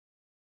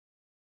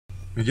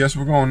I guess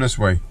we're going this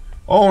way.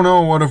 Oh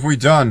no, what have we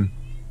done?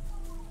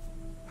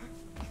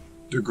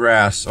 The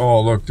grass.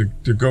 Oh look,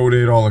 the goat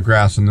ate all the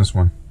grass in this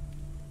one.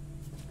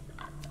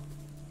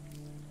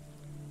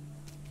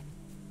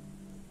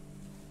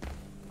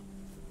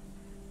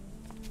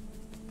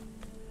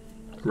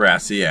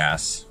 Grassy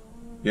ass.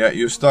 Yeah,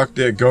 you're stuck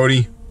there,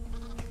 goaty.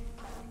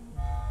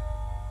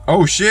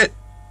 Oh shit!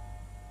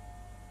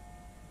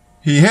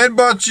 He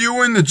headbutts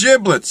you in the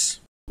giblets!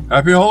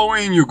 Happy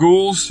Halloween, you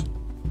ghouls!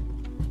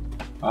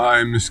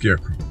 I'm the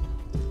Scarecrow.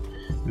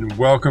 And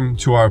welcome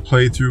to our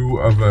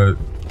playthrough of a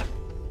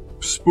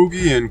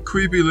spooky and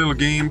creepy little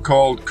game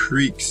called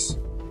Creaks.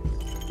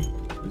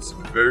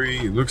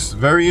 Looks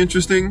very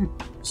interesting,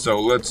 so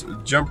let's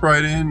jump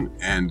right in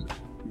and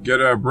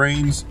get our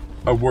brains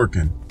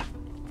a-working.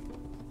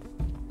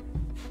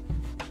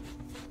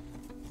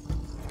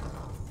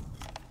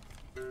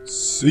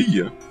 See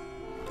ya.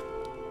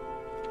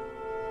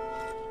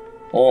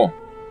 Oh,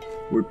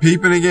 we're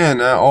peeping again.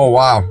 Oh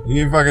wow,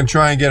 even if I can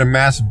try and get a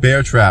massive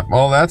bear trap,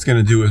 all that's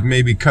gonna do is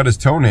maybe cut his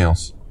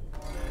toenails.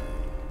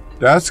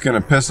 That's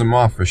gonna piss him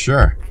off for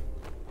sure.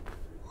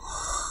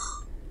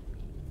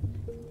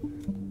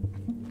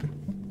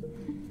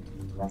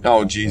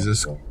 Oh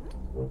Jesus.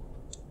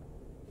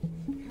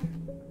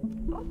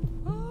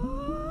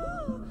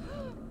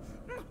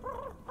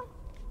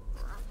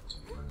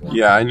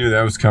 Yeah, I knew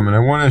that was coming. I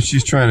wonder if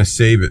she's trying to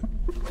save it.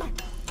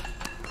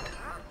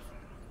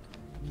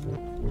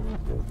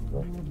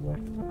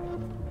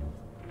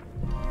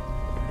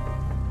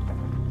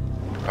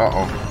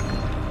 Uh-oh.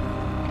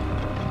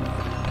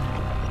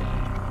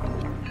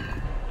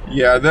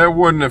 Yeah, that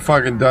wouldn't have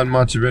fucking done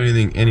much of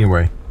anything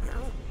anyway.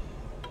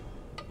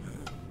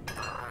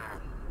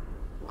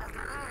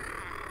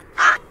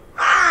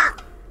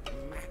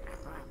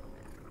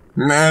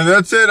 Man,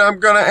 that's it. I'm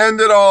gonna end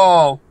it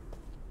all.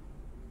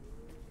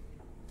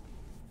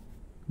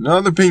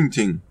 Another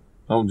painting.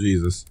 Oh,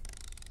 Jesus.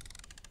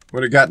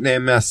 What a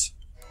goddamn mess.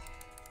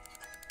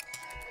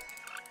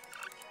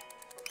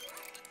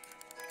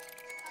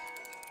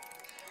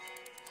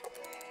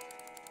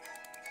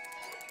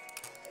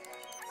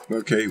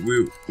 Okay,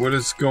 what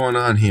is going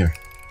on here?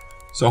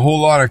 It's a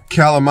whole lot of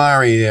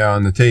calamari there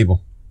on the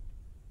table.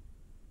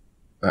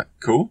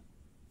 Cool.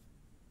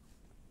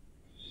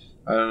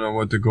 I don't know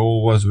what the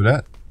goal was with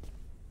that.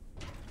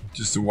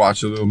 Just to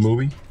watch a little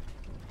movie.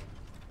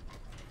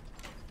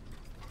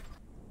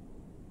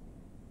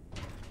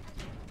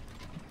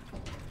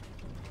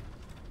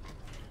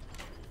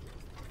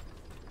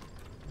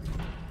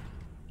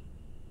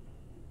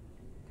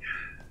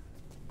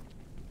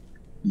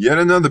 Yet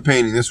another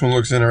painting. This one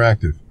looks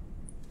interactive.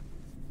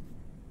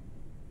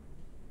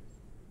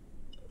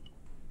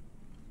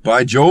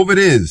 By Jove, it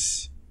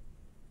is.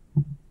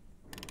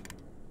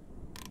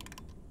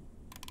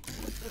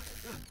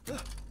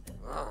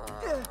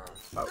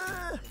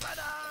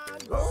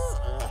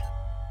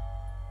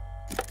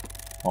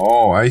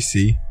 Oh, I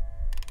see.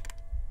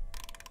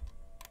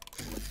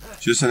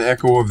 Just an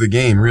echo of the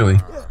game, really.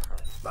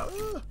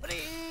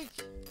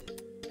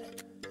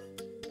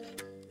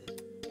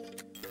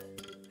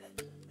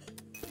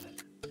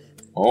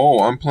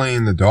 Oh, I'm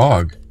playing the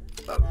dog.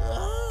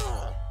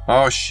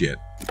 Oh, shit.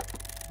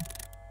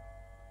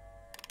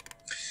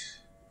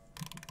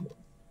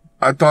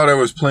 I thought I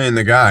was playing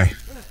the guy.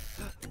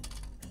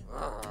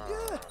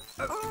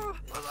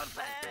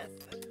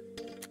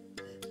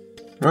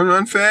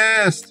 Run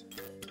fast!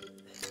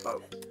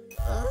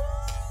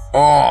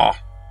 Oh!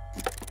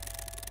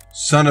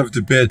 Son of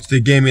the bitch, they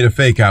gave me the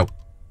fake out.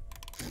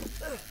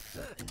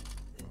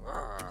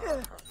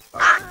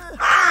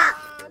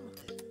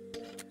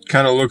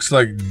 Kind of looks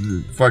like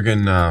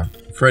fucking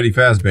Freddy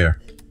Fazbear.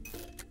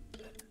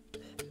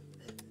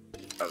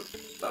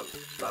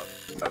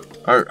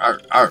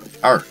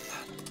 Arr.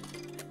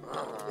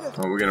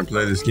 Oh, we're gonna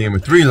play this game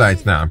with 3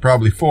 lights now, and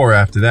probably 4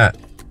 after that.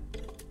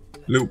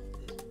 Bloop.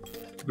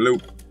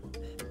 Bloop.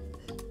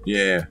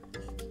 Yeah.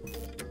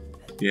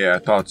 Yeah, I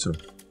thought so.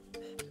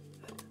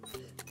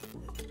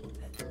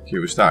 Okay,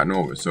 we're starting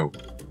over, so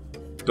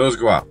those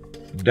go out.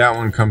 That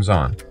one comes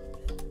on.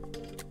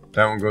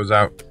 That one goes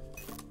out.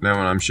 That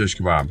one I'm shish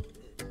kebab.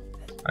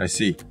 I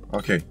see.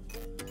 Okay.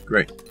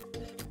 Great.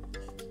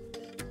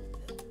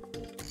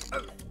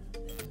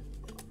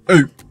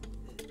 Oh.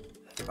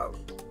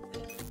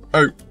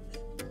 Oh.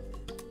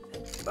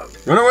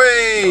 Run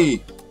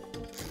away!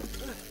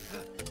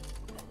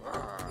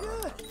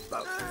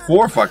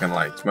 4 fucking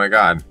lights, my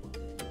god.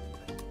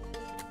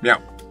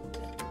 Meow.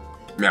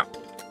 Meow.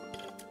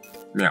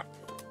 Meow.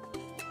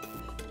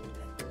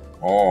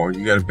 Oh,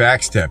 you got a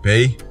backstep,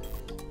 eh?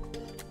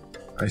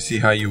 I see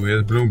how you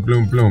is. Bloom,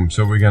 bloom, bloom.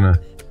 So we're gonna...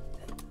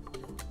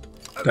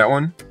 That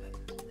one.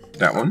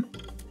 That one.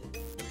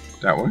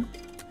 That one.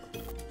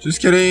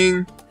 Just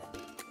kidding.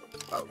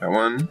 That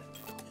one.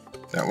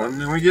 That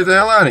one. And we get the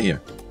hell out of here.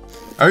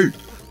 Oh.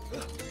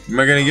 Am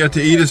I gonna get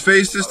to eat his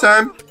face this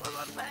time?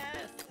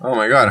 Oh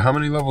my god, how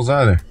many levels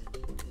are there?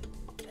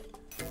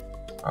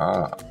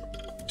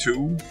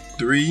 2,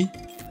 3,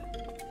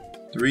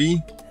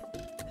 3,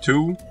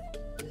 2.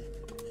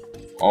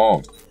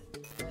 Oh.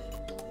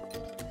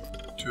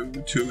 2,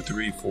 2,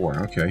 3,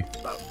 4. Okay.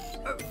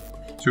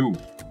 2.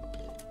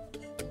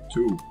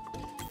 2.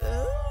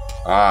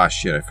 Ah,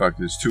 shit. I fucked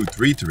this. 2,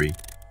 3, 3.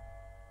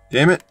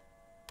 Damn it.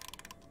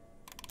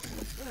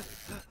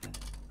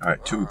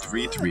 Alright, 2,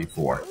 3, 3,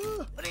 4.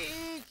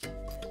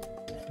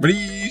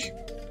 3.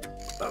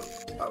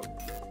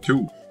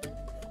 2.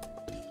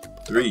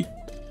 3.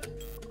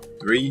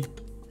 3.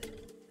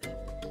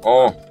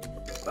 Oh.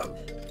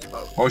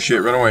 Oh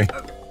shit, run away.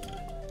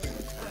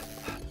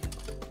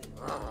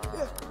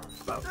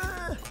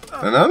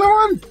 Another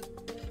one?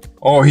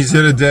 Oh, he's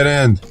hit a dead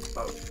end.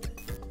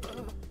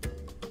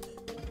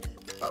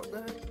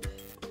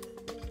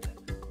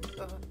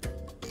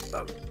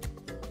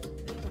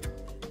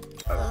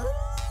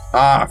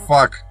 Ah,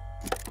 fuck.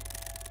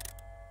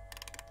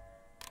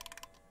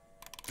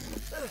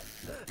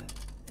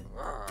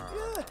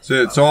 That's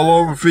it, it's all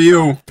over for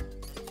you.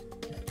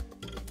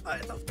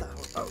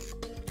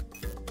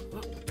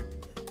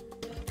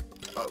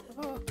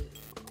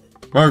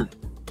 Oh.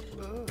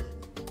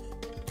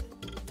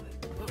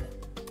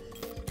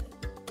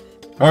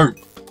 Oh.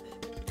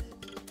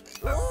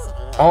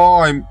 Oh,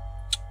 I'm...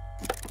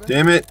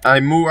 Damn it,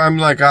 I'm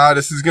like, ah,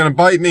 this is gonna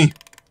bite me.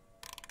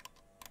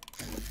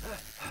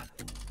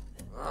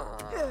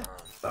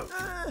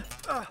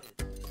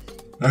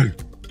 Oh.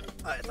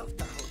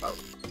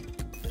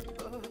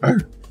 Oh.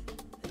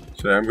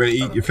 So I'm gonna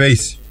eat your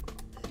face.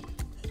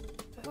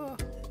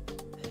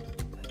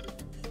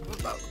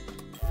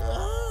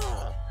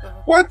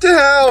 What the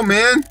hell,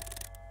 man?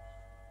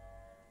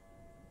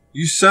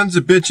 You sons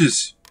of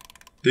bitches.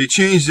 They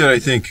changed it, I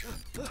think.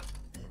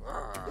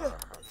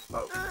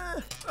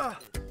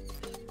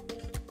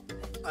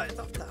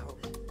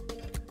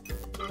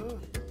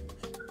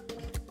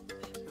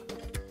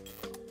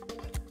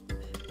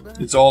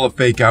 It's all a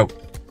fake out.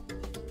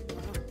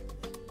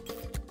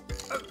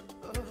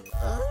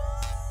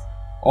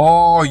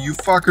 Oh, you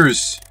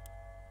fuckers.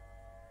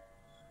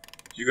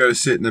 You gotta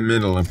sit in the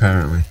middle,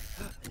 apparently.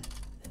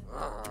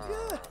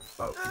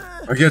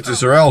 I get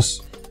this or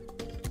else.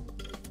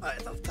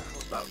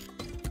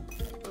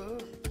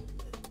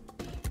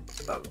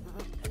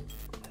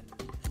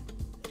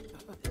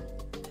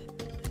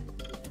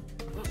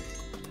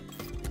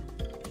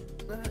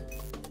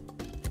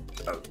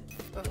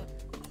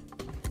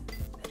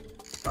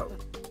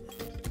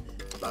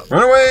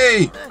 Run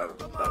away!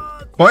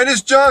 Bite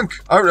his junk!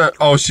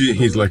 Oh,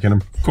 he's licking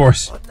him. Of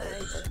course.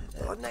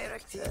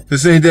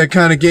 This ain't that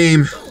kind of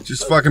game.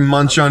 Just fucking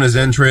munch on his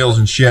entrails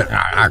and shit.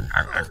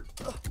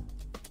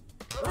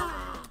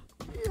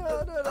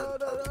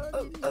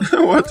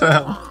 What the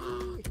hell?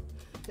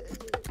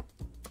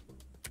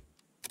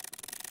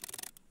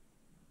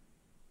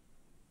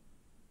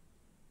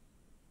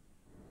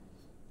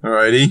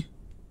 Alrighty.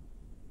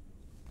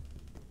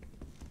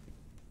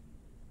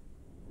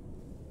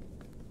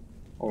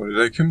 Oh, did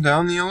I come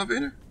down the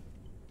elevator?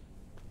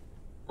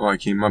 Oh, I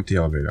came up the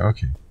elevator.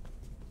 Okay.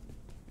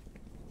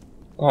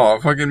 Oh,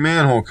 a fucking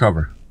manhole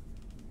cover.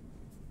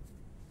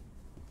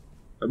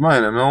 But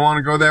mine, I don't want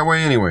to go that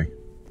way anyway.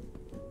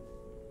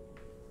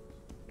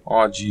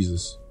 Oh,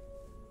 Jesus.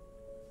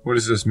 What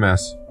is this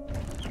mess?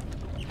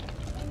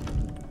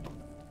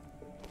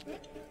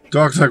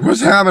 Dog's like,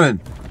 what's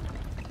happening?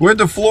 Where'd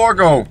the floor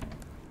go?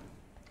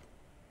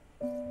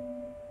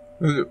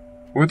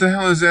 What the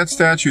hell is that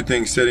statue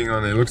thing sitting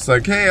on there? Looks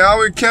like, hey, I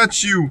would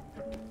catch you!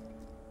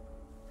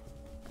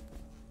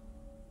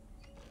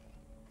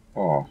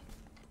 Oh.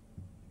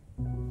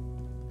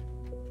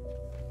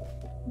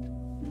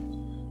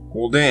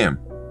 Well, damn.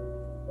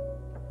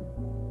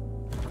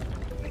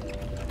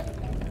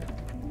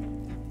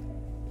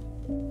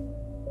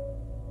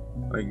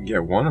 I can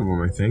get one of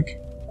them, I think.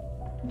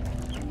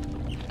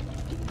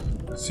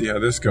 Let's see how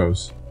this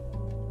goes.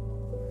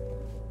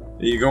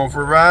 Are you going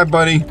for a ride,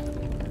 buddy?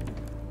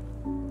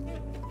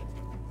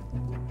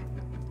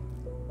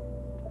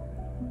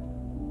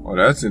 Oh,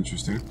 that's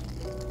interesting.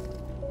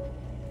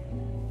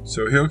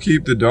 So he'll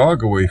keep the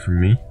dog away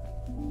from me.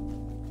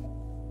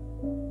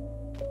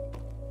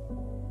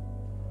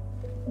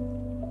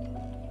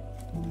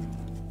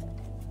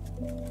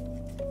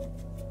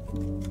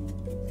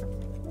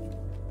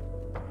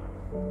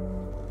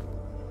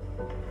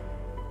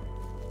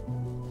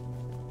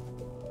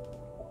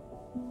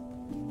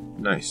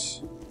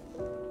 Nice.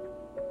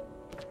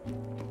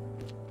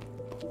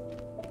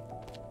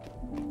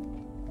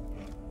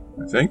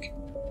 I think.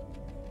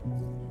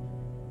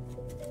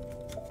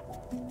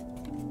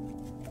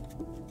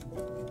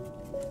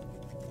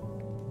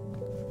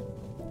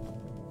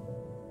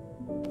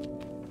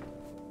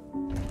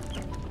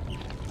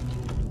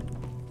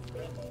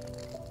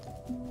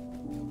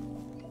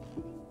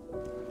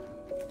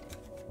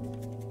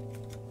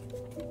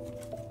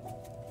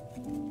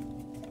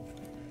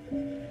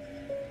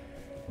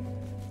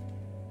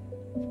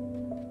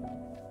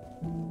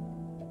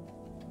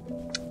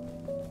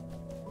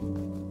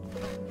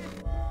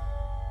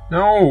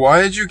 No,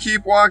 why did you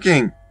keep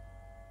walking?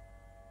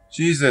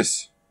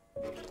 Jesus.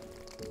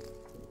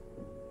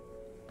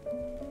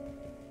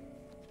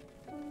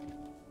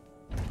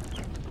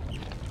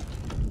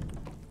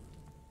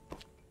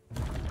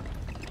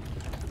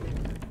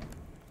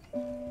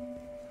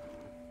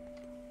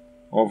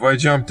 Oh, if I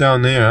jump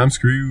down there, I'm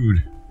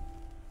screwed.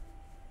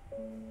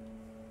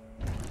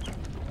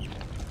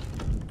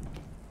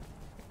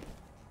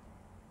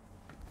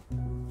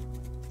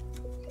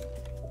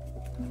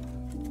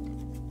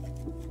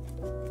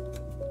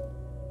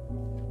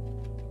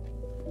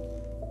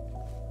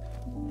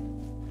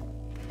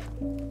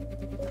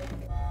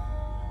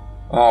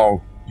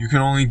 Oh, you can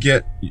only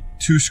get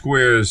 2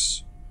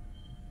 squares.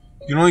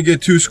 You can only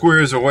get 2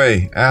 squares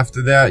away.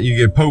 After that, you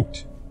get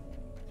poked.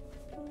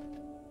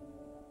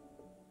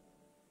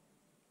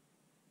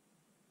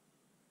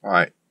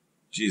 Alright.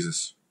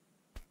 Jesus.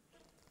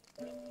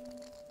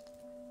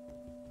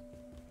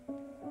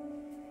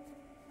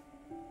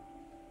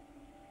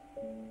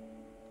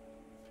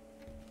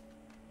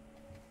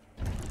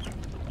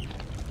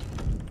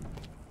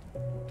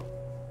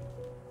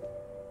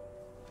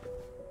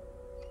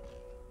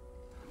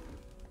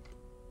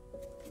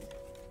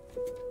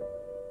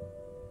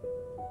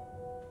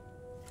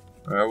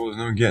 Alright, well, there's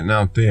no getting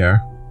out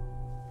there.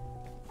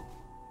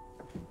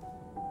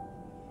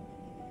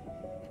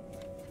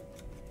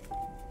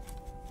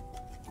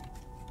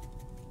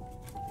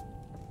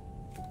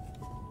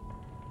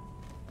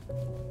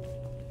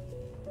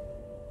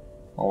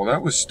 Oh,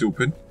 that was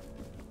stupid.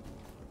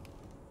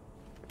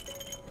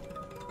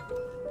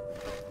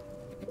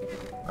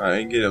 Alright, I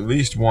can get at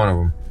least one of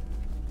them.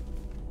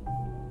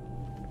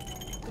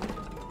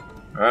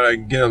 Alright, I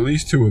can get at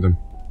least 2 of them.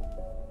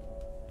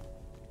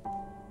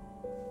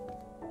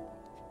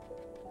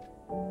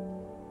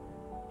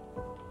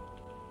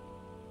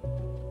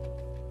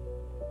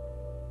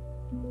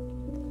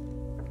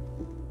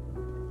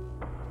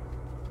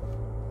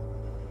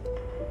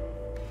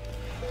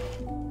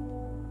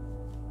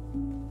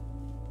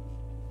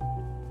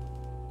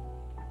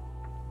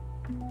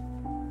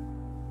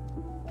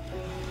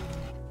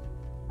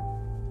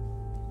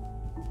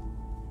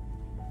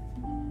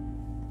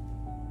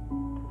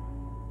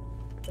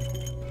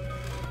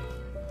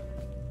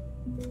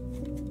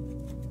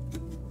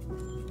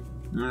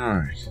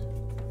 Alright.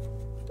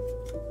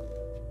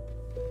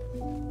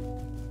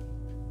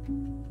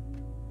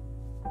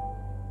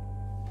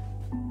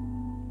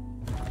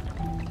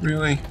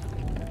 Really?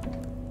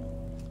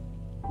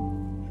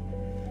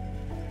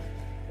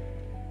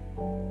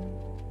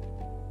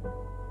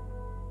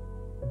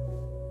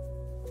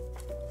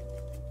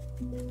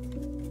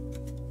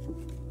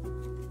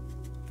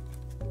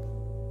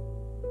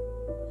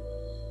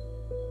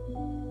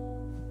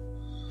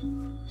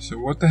 So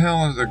what the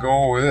hell is the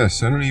goal with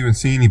this? I don't even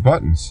see any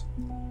buttons.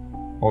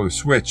 Oh, the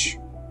switch.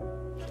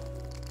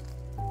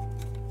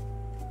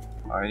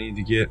 I need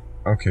to get...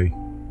 Okay.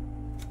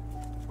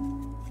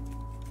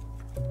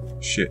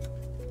 Shit.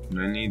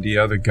 And I need the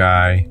other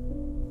guy.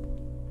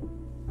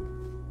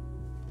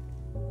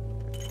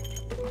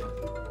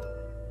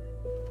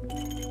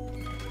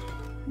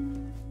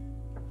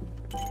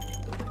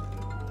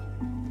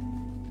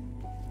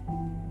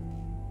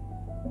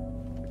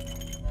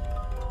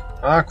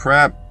 Ah,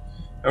 crap.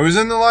 I was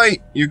in the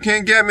light. You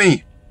can't get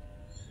me.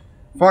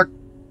 Fuck.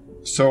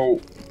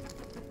 So,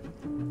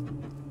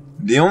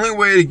 the only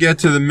way to get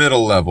to the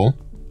middle level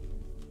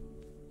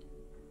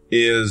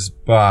is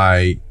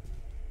by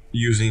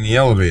using the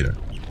elevator.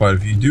 But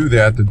if you do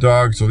that, the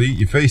dogs will eat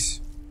your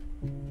face.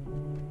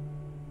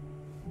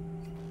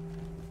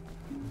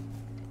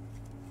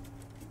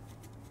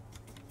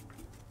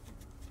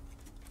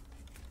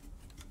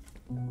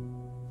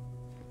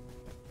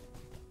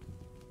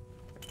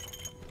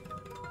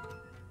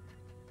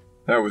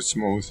 That was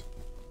smooth.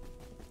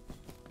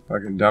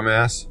 Fucking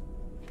dumbass.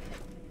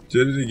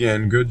 Did it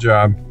again. Good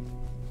job.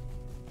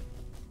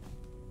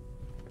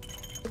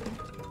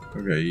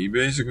 Okay, you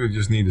basically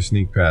just need to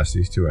sneak past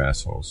these 2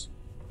 assholes.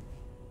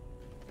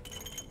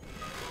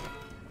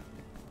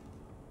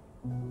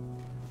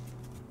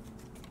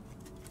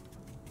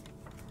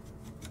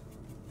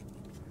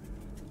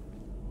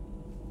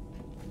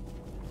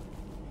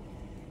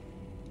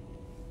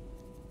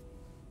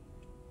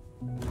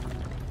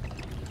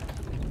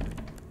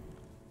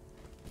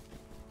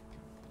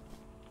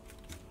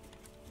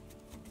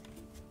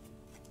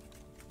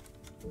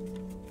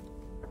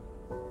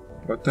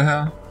 What the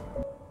hell?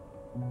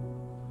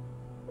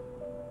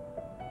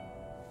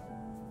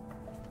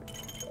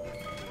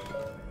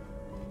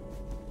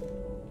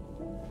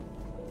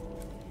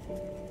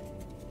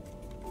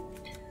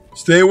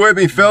 Stay with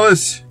me,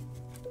 fellas.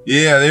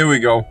 Yeah, there we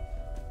go.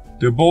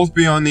 They'll both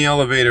be on the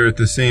elevator at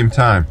the same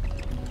time.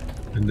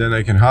 And then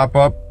I can hop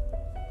up.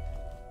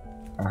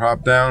 Or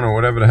hop down, or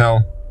whatever the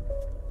hell.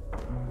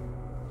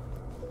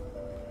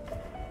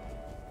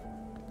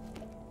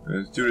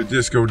 Let's do the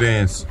disco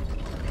dance.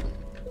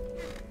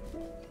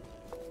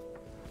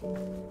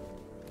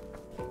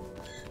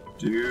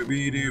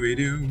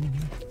 Dooby-dooby-doo.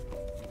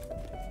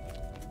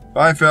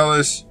 Bye,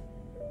 fellas.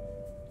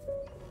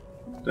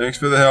 Thanks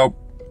for the help.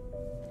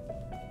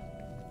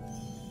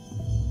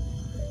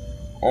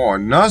 Oh,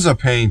 another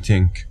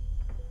painting.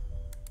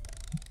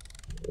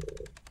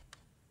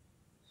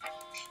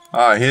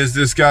 Ah, here's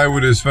this guy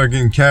with his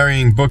fucking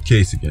carrying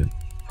bookcase again.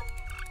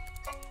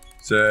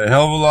 It's a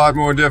hell of a lot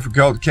more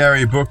difficult to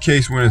carry a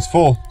bookcase when it's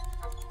full.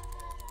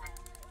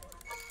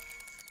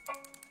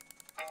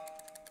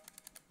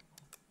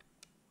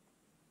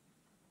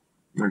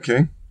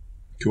 Okay.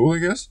 Cool, I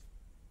guess.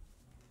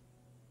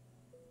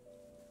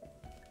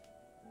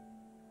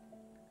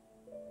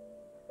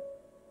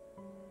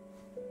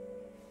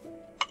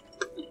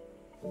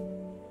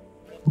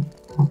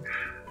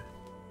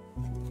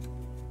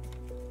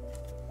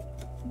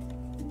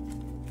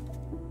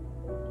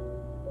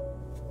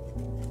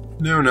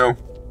 No.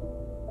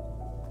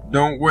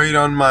 Don't wait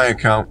on my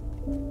account.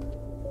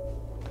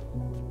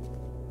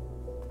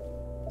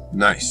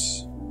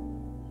 Nice.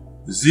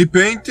 The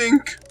painting?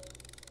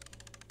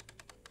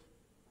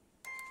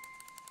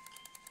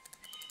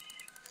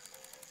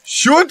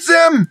 Shoot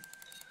them!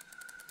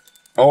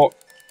 Oh,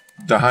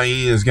 the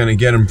hyena's gonna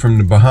get him from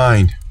the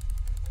behind.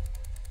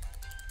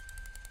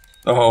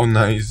 Oh,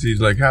 nice. He's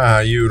like, haha,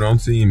 you don't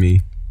see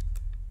me.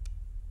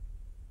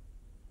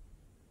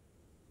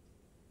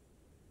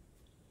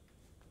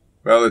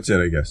 Well, that's it,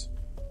 I guess.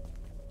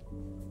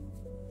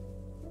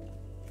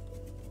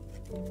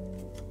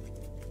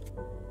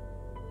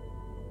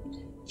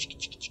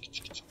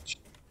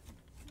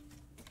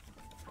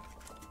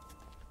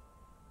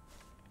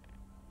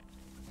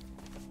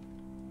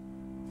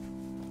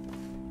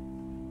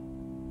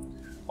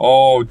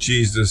 Oh,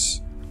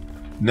 Jesus.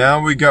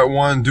 Now we got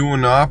one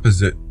doing the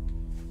opposite.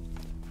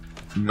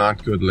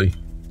 Not goodly.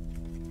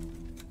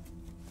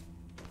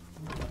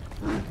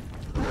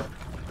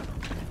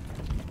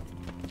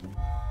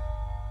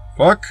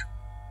 Fuck.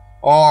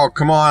 Oh,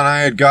 come on, I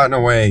had gotten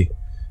away.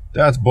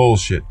 That's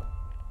bullshit.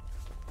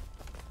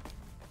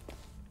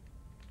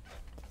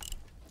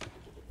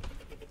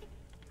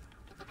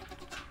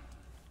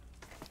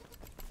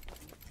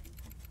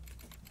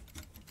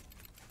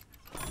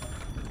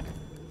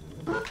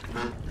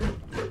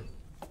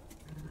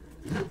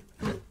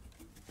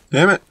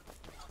 Damn it.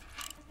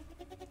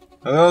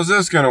 How the hell is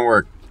this gonna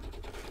work?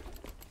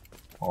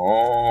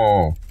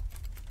 Oh.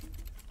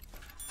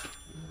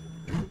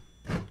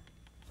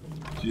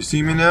 Do you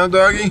see me now,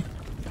 doggy?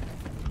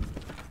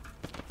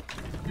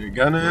 You're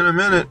gonna in a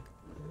minute.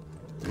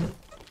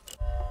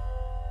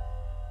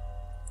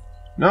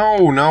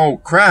 No,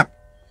 crap.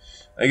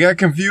 I got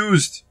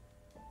confused.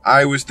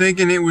 I was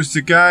thinking it was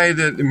the guy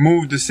that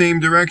moved the same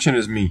direction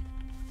as me.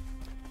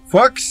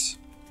 Fucks.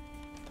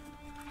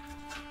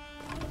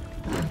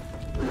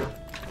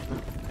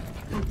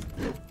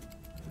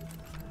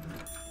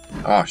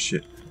 Oh,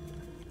 shit.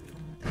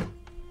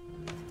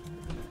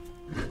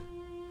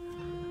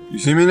 You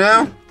see me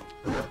now?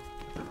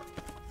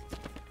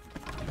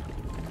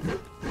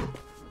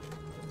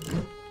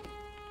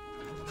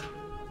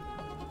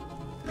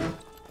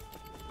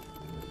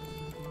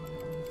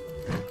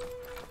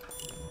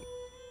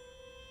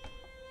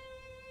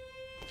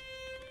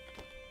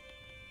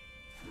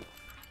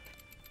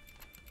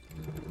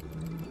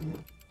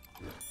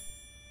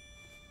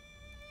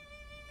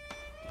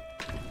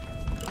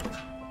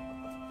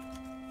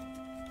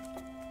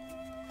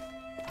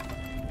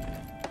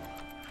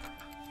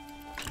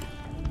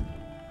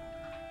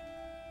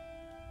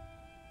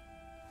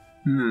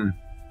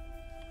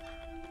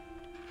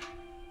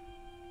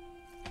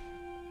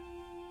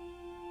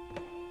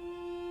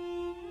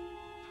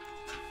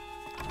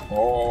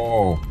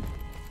 Oh.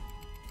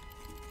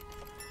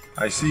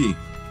 I see.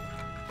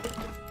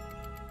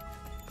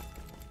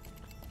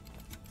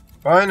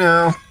 Bye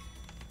now.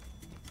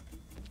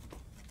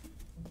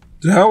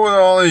 To hell with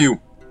all of you.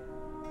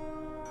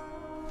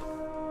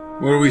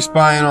 What are we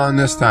spying on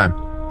this time?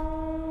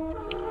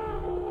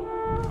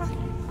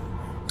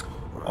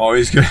 Oh,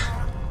 he's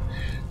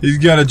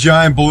got a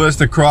giant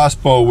ballistic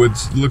crossbow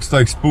with looks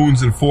like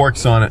spoons and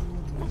forks on it.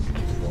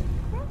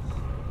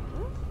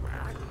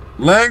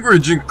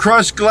 Language and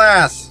crushed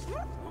glass.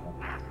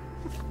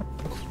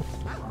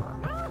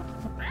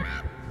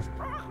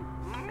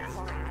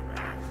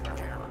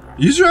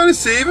 You trying to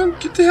save him?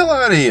 Get the hell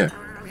out of here.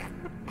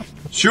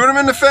 Shoot him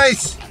in the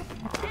face.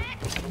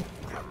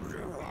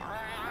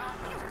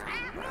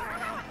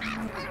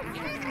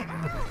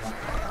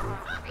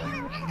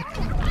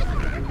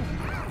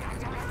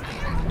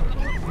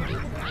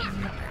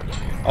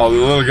 Oh, the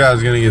little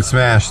guy's gonna get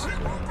smashed.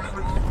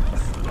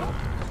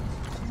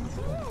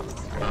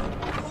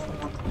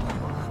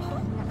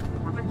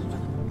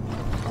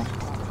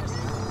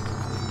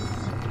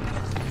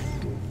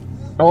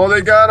 Oh,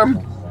 they got him.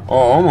 Oh,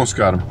 almost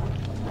got him.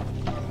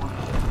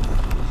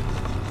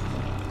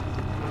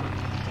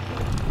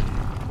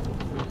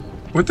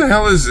 What the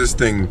hell is this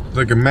thing?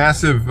 Like a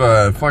massive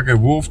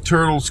fucking wolf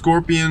turtle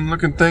scorpion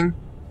looking thing?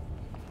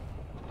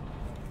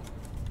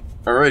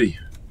 Alrighty.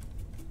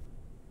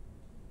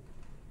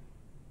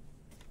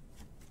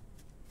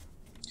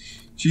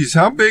 Jeez,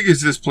 how big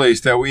is this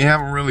place that we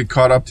haven't really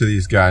caught up to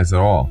these guys at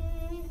all?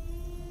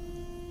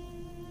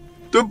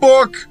 The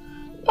book!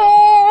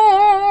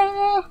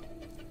 Oh!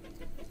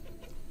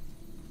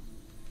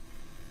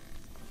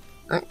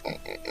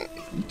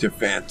 To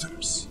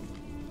phantoms.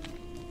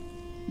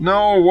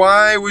 No,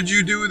 why would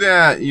you do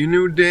that? You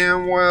knew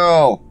damn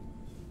well.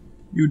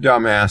 You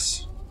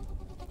dumbass.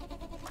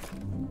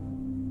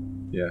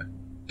 Yeah.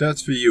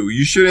 That's for you.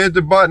 You should have hit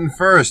the button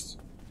first.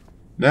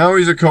 Now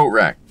he's a coat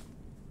rack.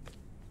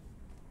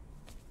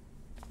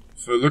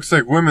 So it looks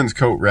like women's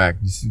coat rack.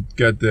 He's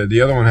got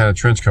the other one had a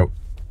trench coat.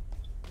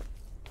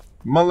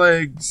 My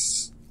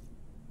legs.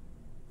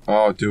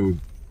 Oh, dude.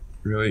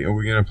 Really? Are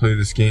we gonna play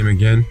this game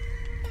again?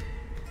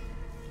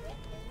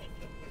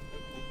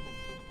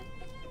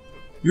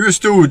 You're a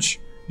stooge.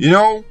 You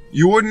know,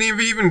 you wouldn't have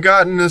even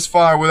gotten this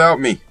far without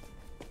me.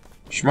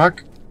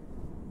 Schmuck.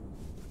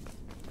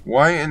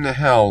 Why in the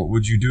hell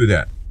would you do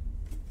that?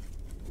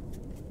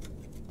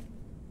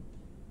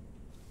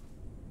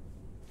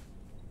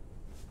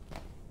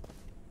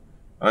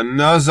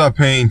 Another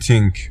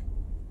painting.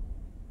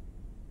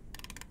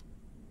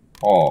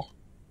 Oh.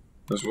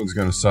 This one's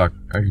gonna suck.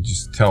 I can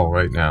just tell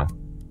right now.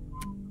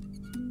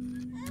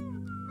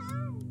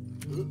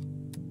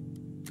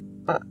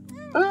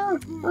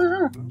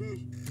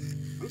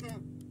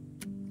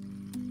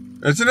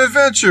 It's an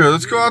adventure.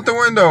 Let's go out the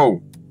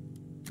window.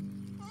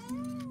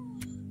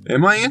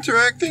 Am I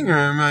interacting or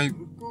am I...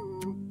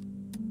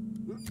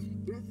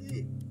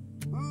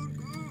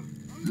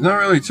 It's not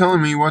really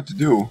telling me what to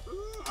do.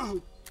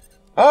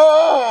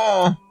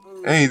 Oh!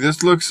 Hey,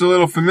 this looks a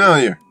little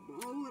familiar.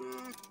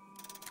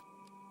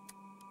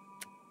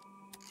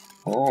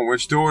 Oh,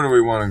 which door do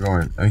we want to go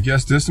in? I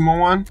guess this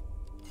one?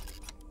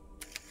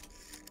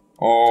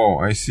 Oh,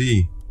 I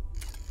see.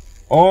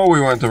 Oh,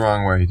 we went the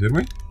wrong way, did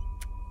we?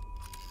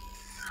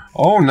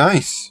 Oh,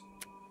 nice.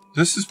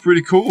 This is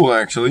pretty cool,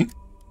 actually.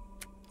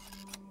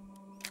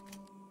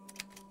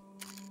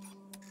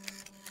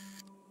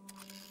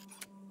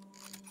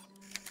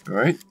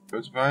 Alright,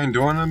 that's fine.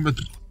 Door number...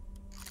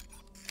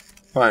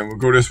 Fine, we'll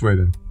go this way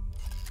then.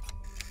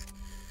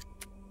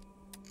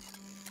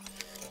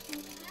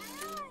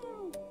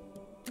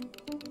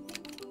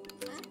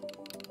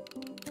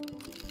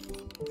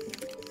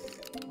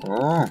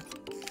 Oh.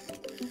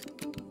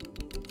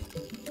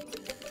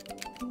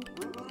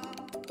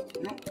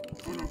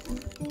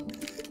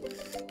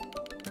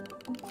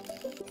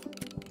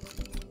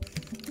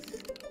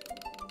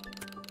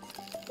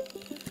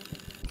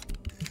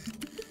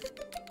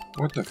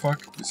 What the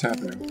fuck is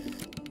happening?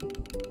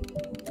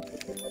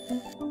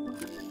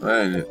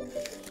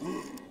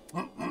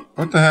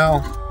 What the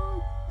hell?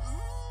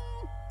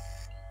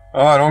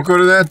 Oh, don't go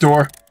to that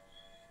door.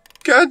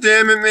 God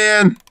damn it,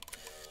 man.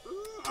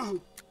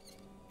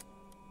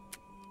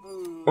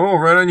 Oh,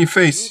 right on your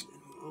face.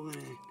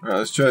 Alright,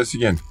 let's try this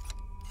again.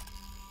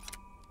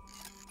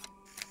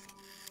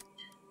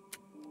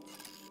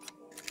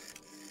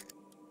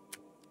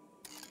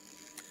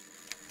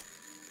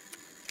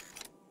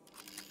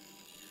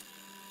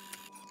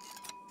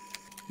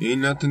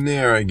 Ain't nothing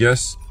there, I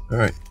guess.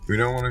 Alright, we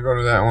don't want to go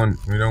to that one.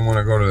 We don't want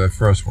to go to that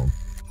first one.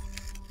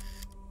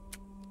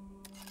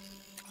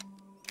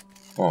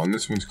 Oh, and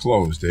this one's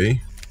closed, eh?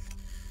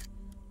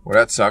 Well,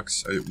 that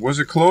sucks. Was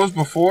it closed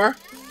before?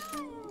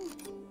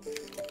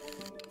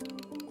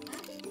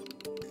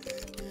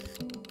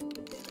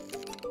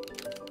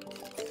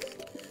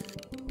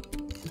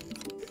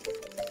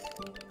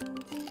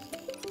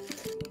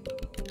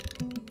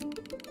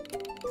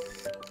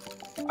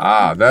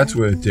 Ah, that's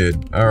what it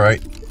did.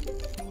 Alright.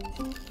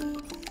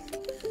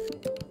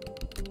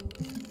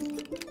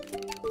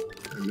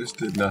 And this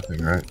did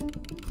nothing, right?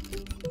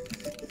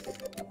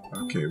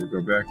 Okay, we'll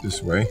go back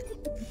this way.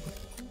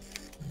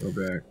 Go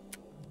back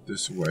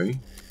this way.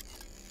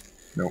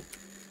 Nope.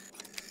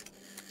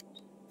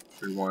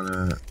 We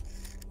wanna...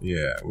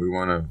 Yeah, we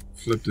wanna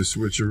flip the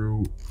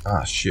switcheroo.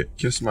 Ah, shit.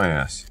 Kiss my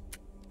ass.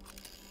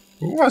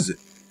 What was it?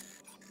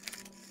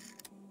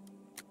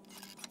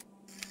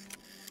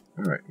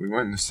 Alright, we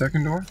went in the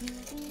second door?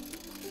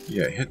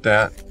 Yeah, hit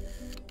that.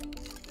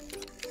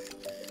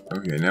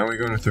 Okay, now we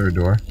go in the third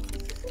door.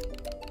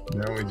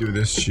 Now we do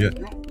this shit.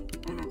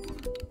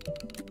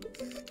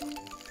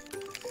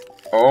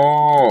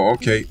 Oh,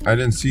 okay. I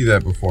didn't see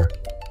that before.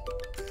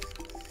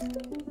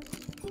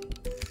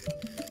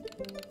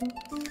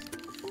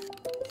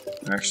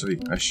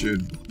 Actually, I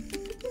should...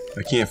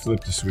 I can't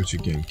flip the switch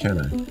again, can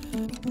I?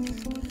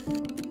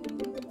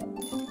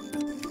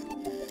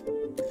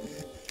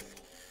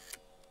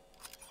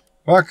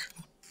 Fuck.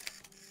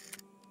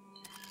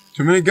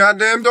 Too many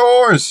goddamn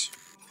doors!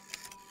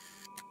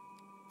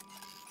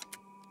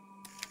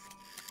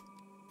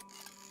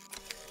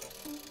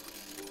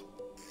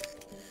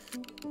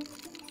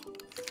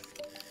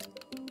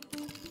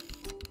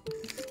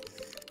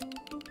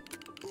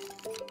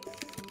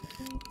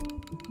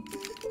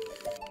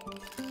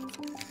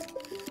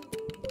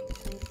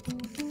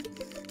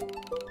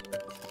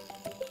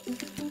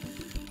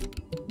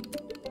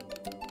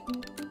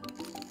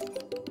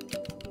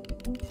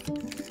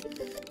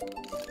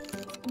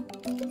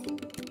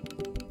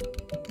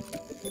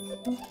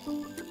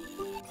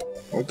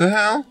 What the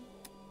hell?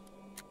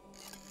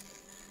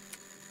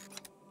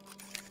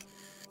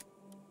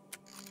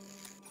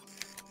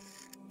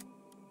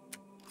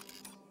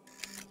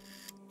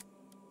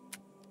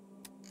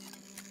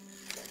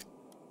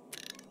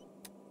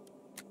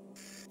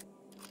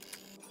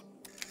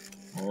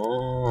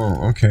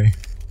 Oh, okay.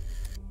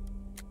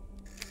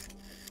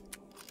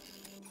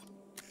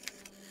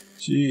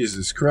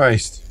 Jesus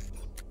Christ.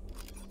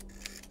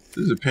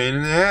 This is a pain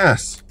in the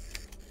ass.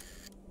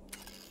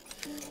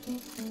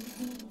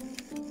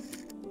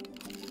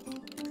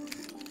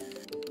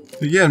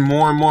 They're getting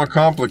more and more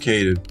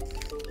complicated.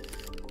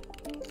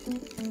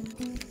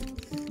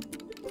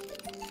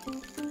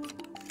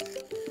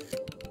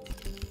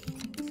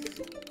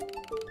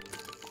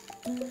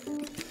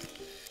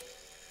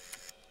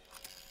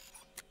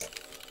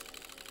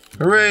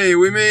 Hooray,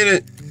 we made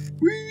it!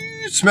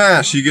 Whee!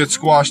 Smash! You get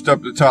squashed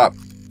up the top.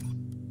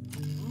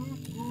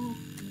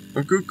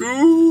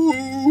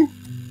 Cuckoo!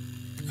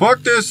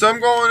 Fuck this, I'm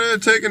going in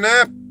to take a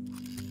nap.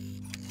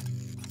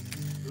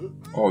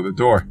 Oh, the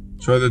door.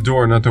 Try the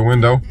door, not the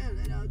window.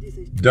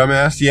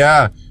 Dumbass,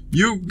 yeah.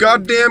 You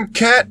goddamn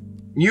cat!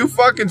 You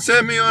fucking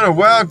sent me on a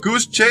wild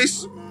goose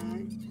chase?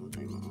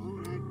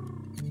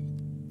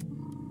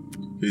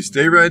 You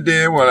stay right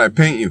there while I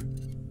paint you.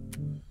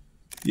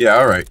 Yeah,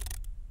 alright.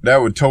 That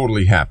would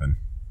totally happen.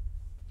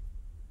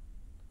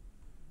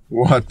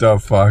 What the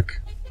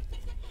fuck?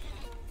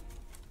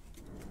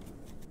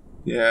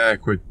 Yeah,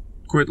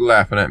 quit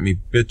laughing at me,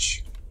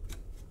 bitch.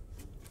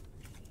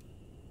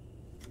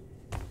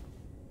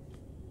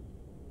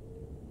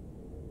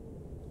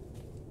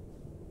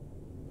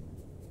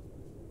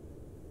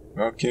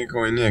 Well, can't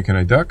go in there. Can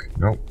I duck?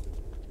 Nope.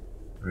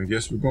 I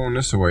guess we're going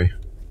this way.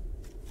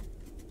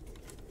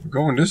 We're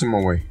going this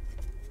way.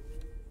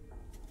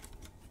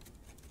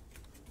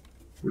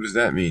 What does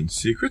that mean?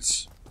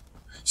 Secrets?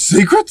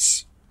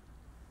 Secrets?!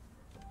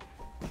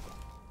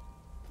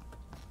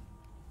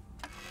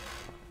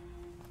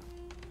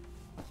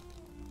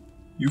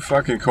 You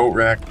fucking coat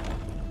rack.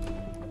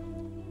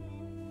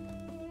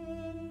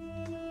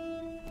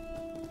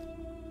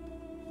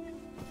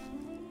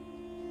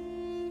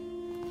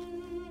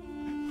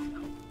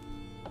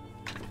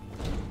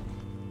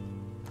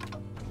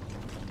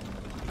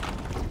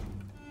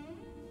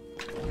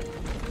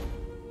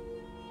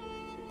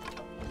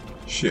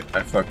 Shit,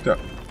 I fucked up.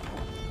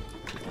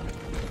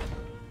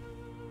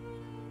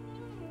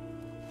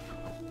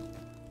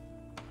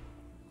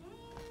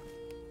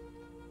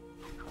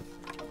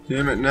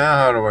 Damn it, now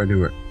how do I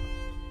do it?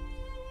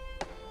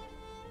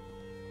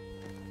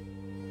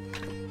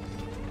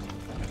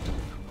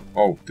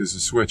 Oh, there's a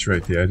switch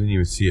right there. I didn't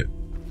even see it.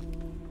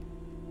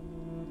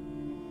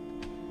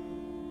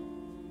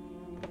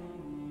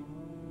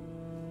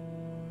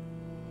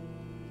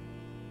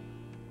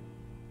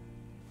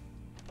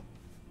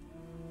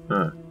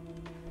 Huh.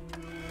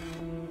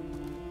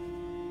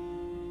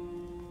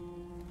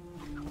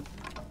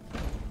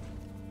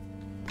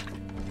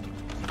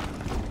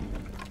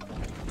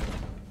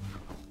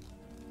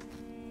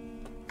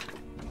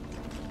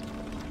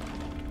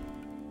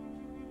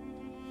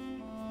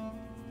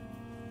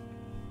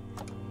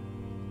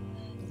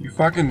 You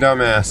fucking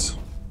dumbass.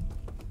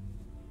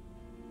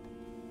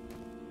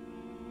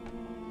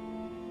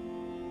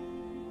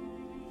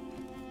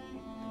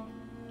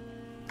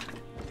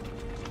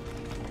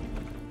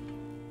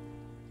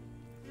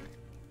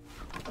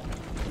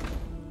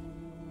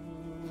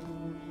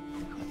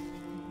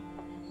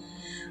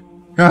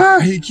 Ah,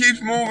 he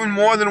keeps moving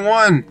more than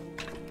one.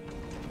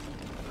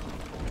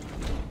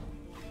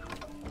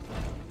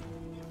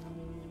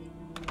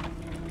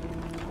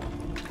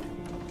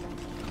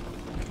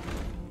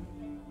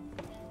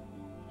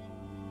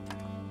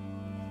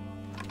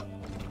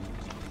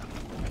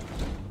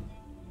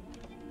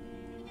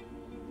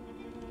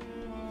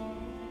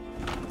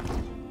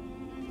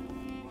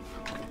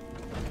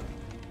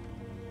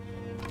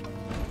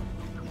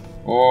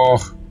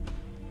 Oh,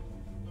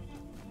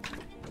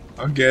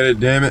 I'll get it,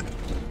 damn it.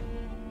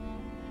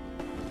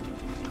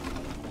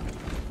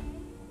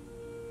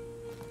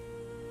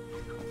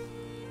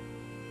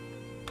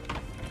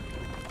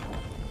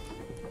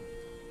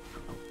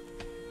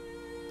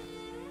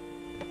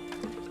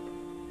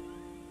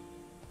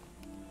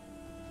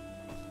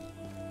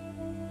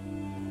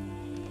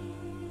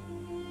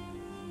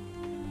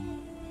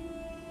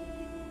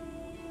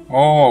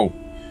 Oh,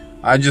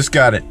 I just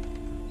got it.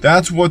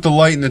 That's what the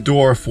light in the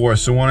door is for.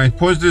 So when I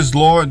push this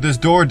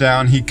door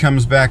down, he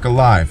comes back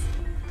alive.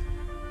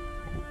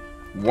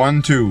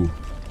 1, 2.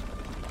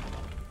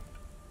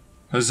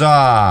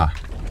 Huzzah!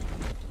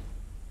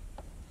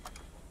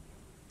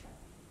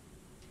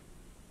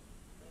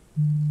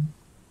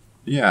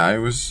 Yeah, I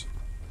was...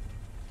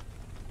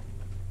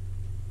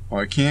 Oh,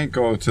 I can't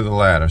go to the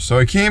ladder. So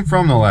I came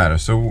from the ladder.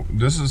 So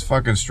this is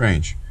fucking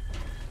strange.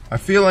 I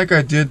feel like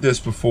I did this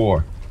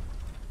before.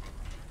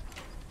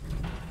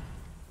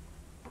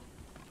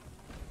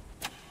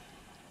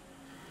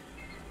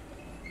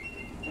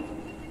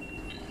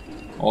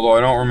 Although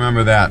I don't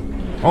remember that.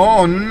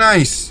 Oh,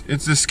 nice!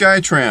 It's the sky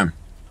tram.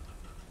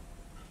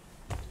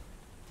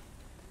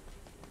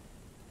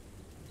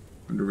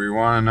 Do we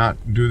want to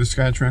not do the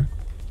sky tram?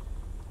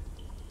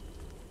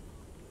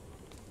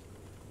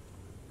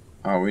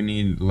 Oh, we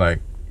need, like,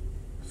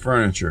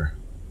 furniture.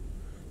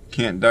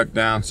 Can't duck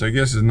down, so I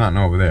guess there's nothing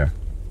over there.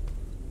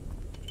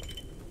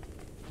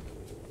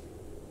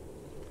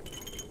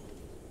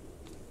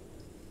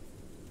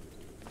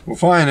 Well,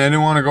 fine. I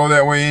didn't want to go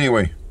that way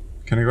anyway.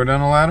 Can I go down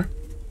the ladder?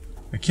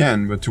 I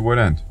can, but to what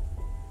end?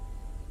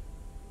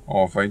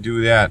 Oh, if I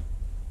do that,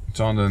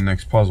 it's on to the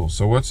next puzzle.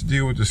 So what's the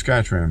deal with the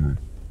Skytram then?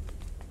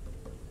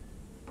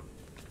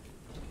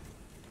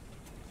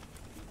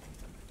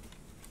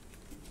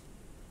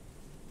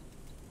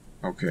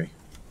 Okay.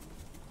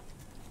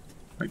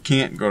 I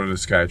can't go to the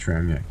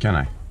Skytram yet, can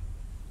I?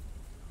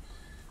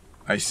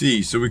 I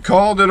see. So we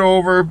called it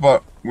over,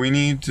 but we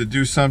need to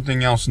do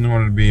something else in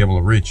order to be able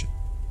to reach it.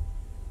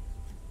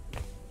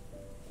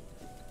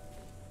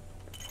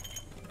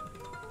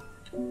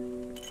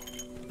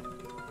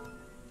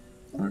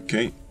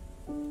 Okay.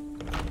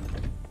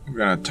 We're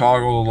gonna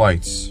toggle the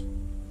lights.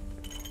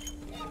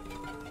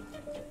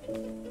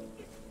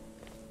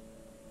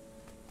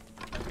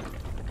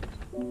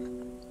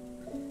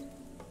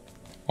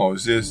 Oh,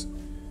 is this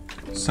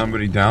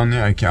somebody down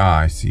there?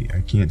 I see.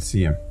 I can't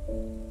see him.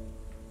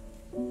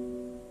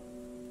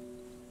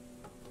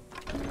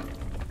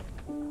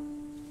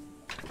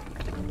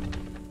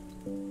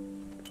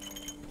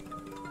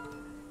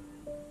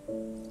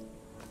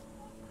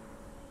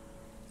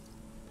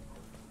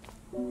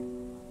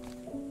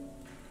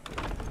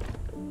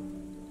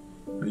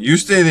 You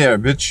stay there,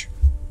 bitch.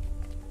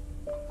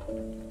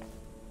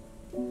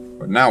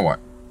 But now what?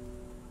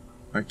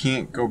 I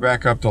can't go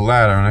back up the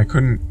ladder, and I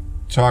couldn't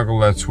toggle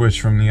that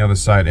switch from the other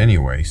side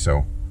anyway,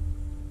 so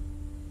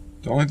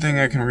the only thing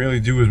I can really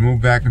do is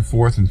move back and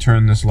forth and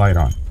turn this light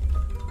on.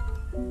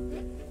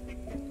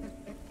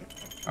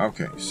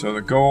 Okay, so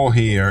the goal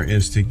here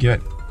is to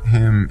get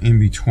him in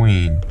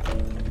between,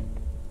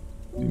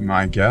 be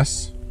my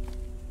guess.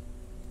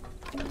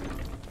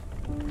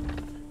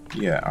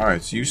 Yeah,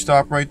 alright, so you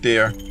stop right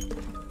there.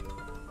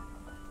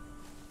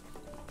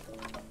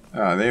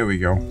 Ah, there we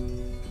go.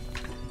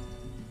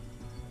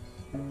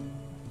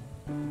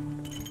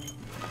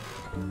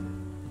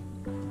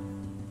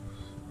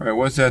 Alright,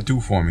 what's that do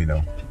for me,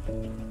 though?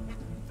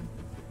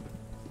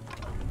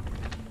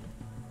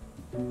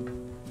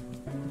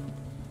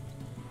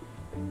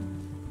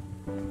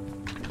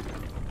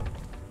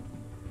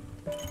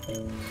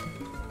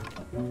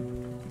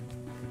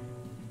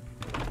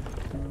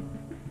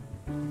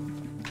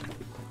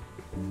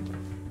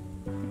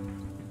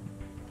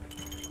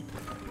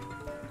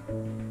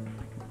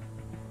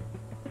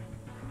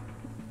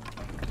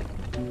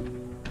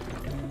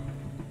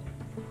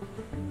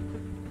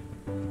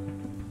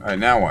 Alright,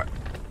 now what?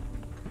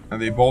 Do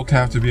they both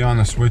have to be on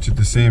the switch at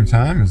the same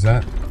time? Is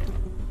that...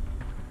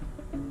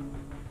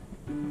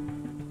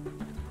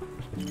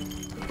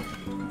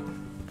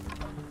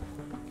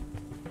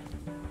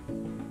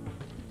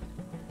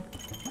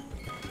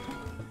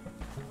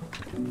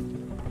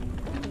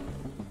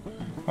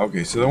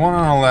 Okay, so the one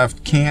on the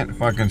left can't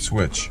fucking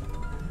switch.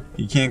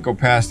 He can't go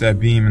past that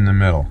beam in the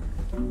middle.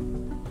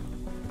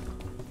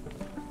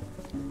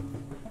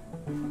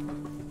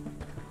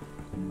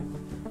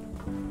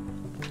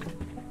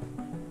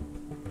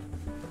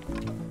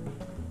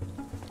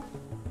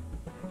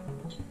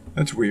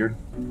 That's weird.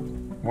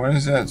 Why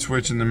does that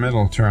switch in the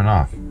middle turn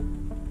off?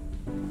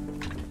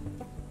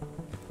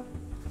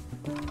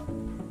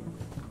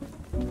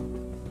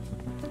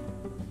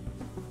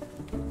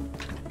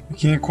 I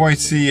can't quite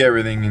see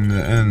everything in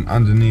the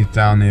underneath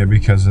down there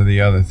because of the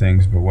other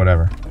things, but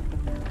whatever.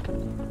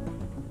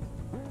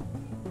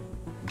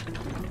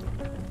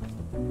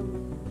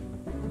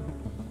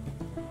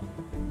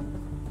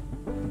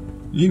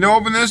 You need to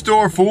open this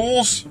door,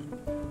 fools!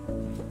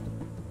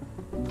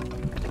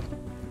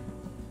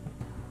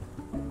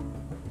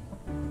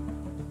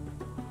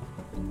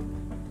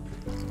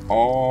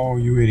 Oh,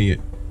 you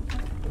idiot.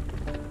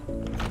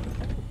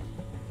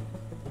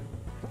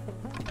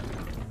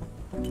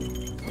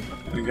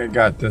 I think I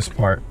got this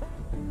part.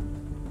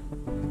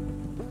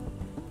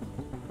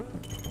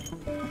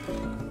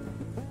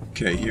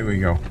 Okay, here we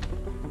go.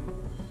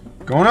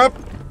 Going up.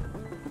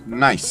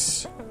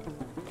 Nice.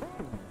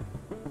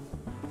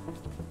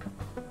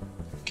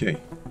 Okay.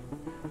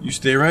 You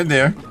stay right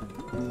there.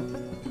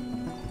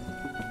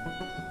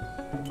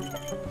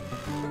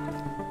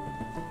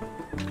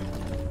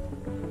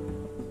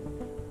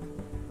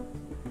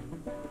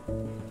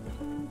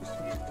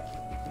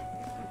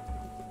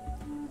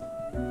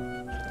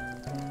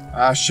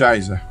 Ah,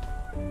 scheiße.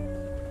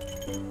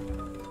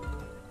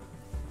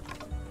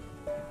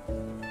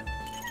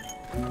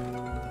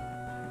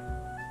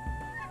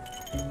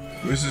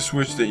 Where's the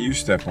switch that you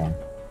step on?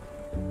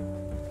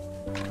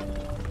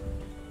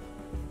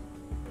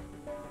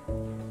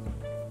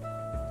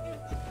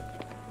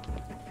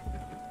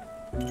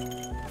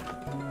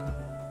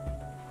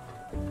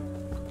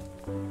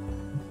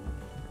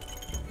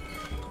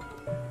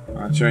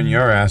 I'll turn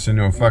your ass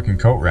into a fucking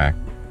coat rack.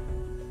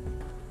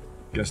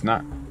 Guess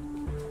not.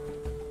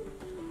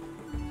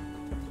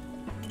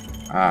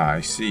 Ah,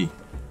 I see.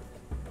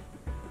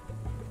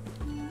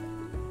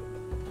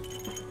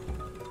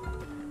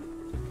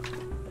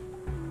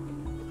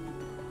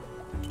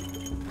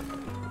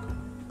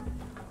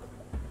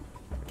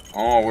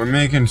 Oh, we're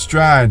making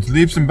strides,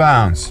 leaps and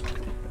bounds.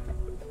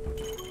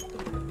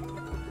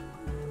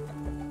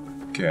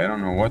 Okay, I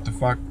don't know what the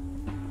fuck.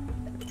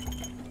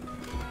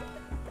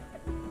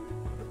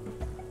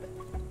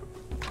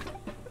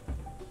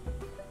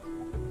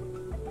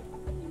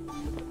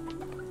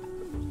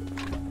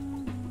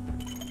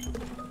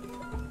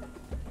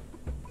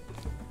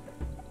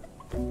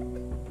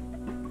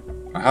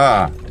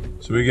 Aha.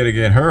 So we gotta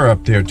get her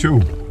up there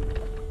too.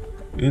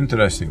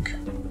 Interesting.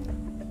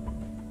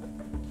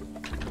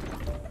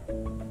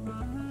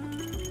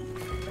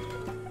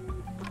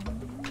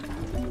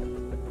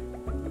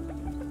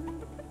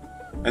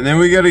 And then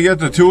we gotta get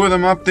the two of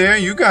them up there.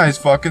 You guys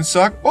fucking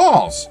suck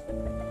balls.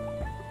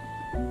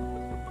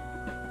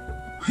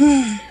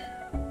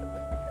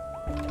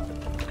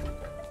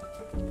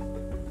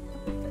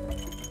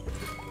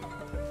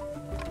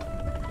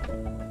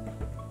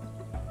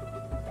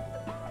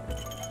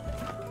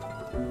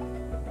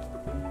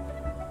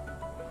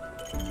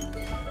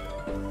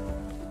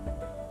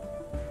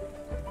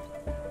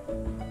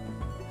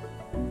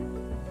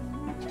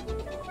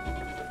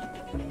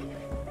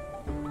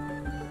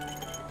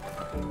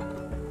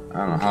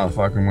 I don't know how the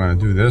fuck I'm gonna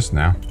do this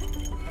now.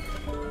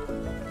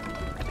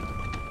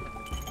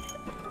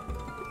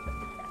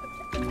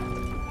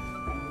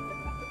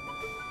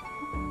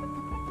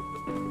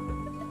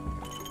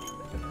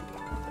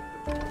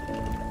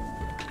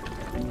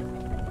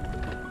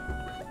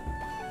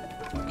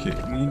 Okay,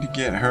 need to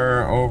get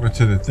her over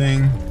to the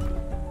thing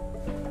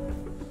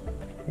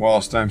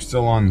whilst I'm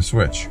still on the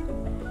switch.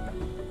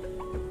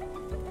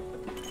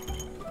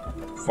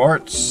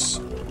 Farts.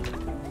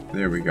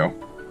 There we go.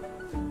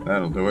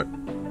 That'll do it.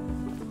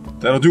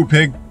 That'll do,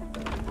 pig.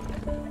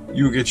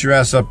 You get your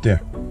ass up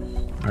there.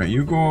 Alright,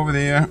 you go over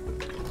there.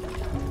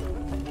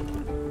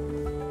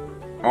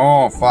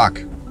 Oh, fuck.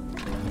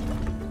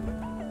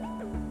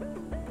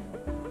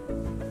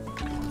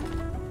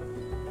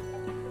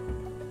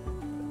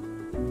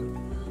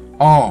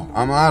 Oh,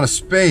 I'm out of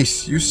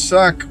space. You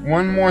suck.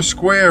 One more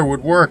square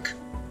would work.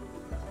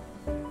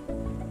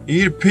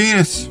 Eat a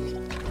penis.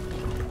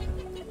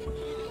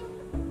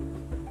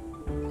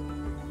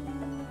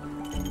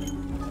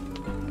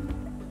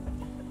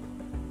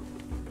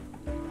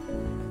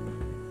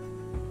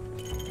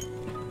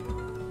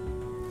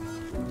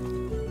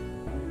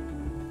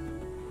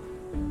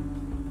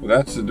 Well,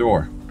 that's the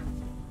door.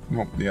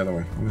 Nope, the other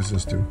way. What does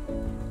this do?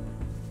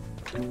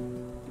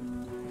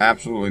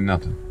 Absolutely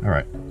nothing.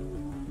 Alright.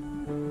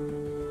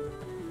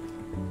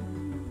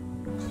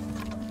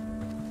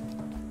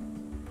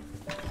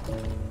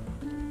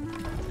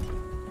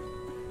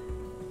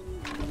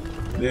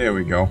 There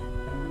we go.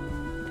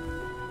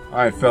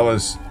 Alright,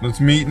 fellas. Let's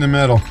meet in the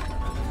middle.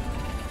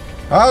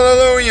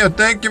 Hallelujah!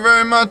 Thank you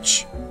very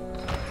much!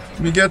 Let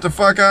me get the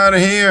fuck out of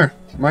here!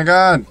 My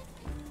god!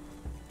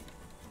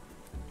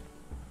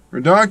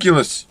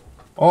 Redonkulous!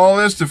 All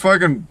this to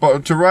fucking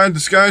to ride the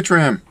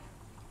Skytram.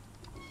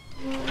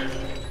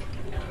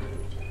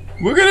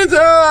 We're gonna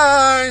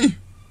die!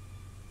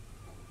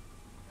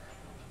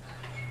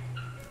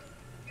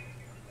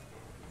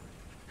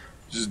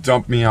 Just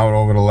dump me out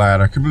over the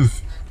ladder.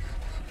 Kaboof.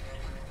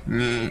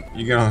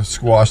 You're gonna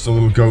squash the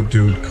little goat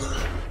dude.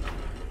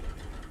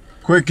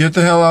 Quick, get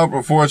the hell out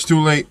before it's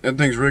too late. That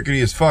thing's rickety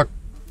as fuck.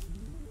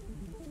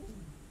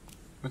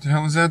 What the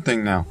hell is that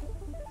thing now?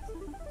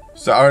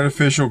 It's the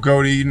artificial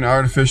goat eating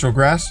artificial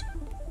grass?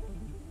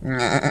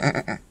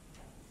 Hey,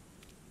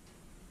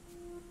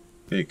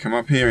 come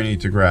up here and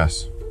eat the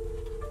grass.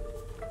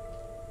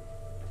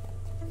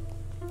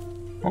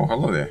 Oh,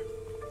 hello there.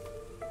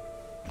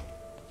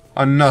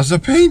 Another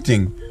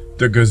painting!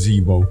 The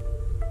gazebo.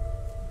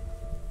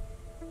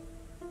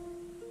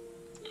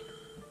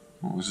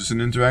 Oh, is this an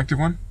interactive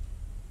one?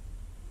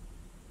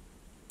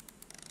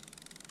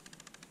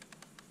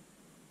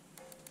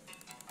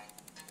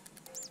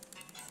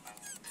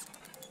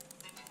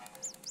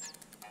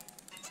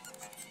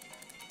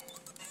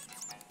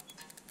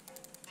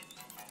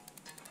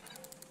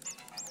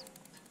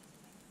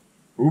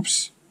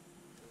 Oops.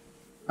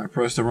 I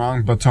pressed the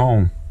wrong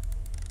button.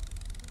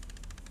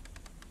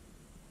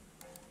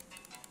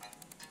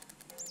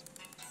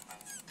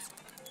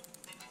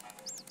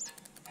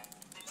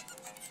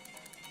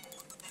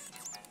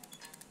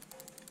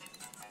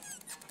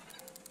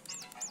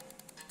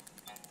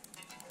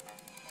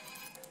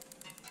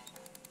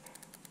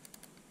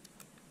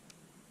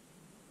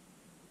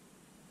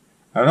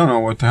 I don't know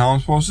what the hell I'm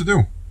supposed to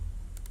do.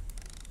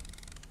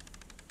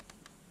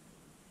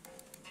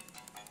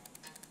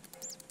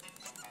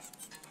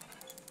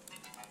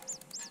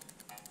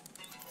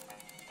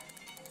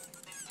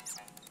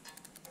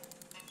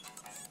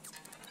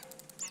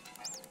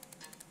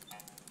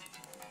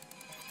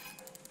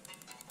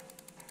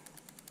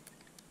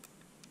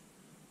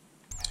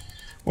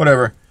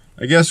 Whatever.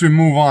 I guess we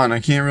move on. I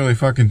can't really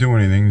fucking do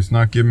anything. It's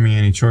not giving me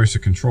any choice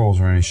of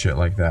controls or any shit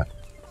like that.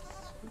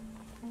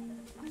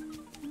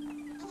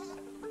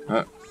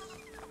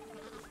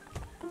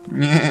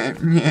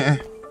 Yeah.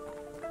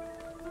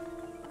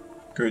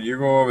 Good, you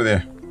go over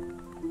there.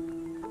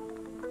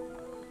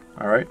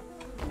 Alright.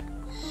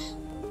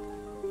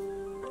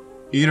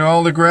 Eat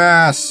all the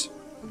grass.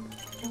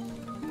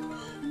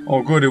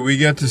 Oh good, we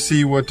get to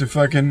see what the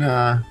fucking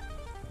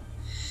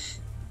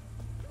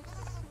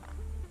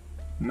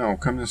No,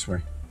 come this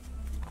way.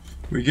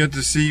 We get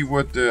to see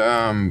what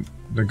the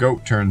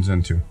goat turns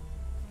into.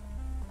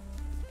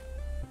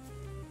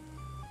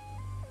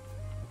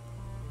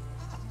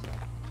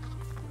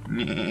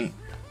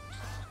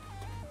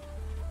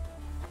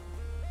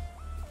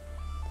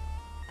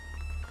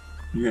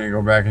 You gonna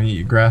go back and eat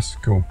your grass?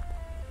 Cool.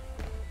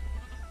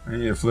 I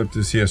need to flip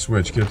this here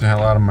switch. Get the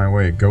hell out of my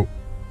way, goat.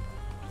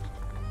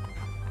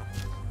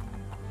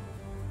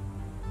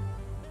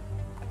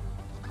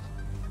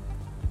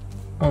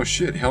 Oh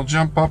shit, he'll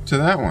jump up to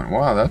that one.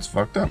 Wow, that's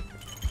fucked up.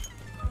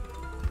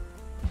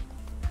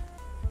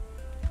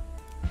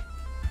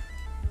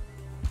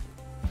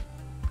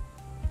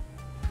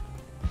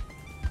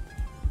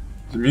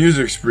 The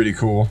music's pretty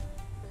cool.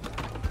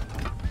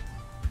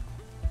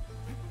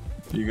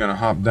 You gonna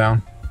hop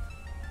down?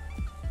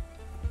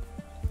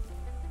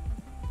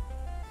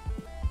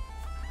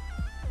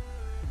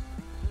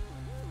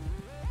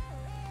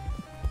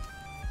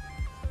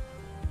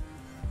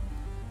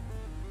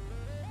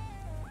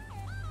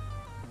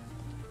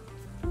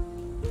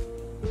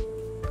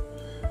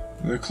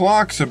 The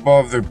clocks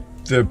above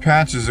the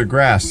patches of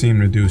grass seem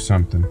to do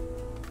something.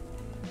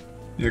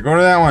 Yeah, go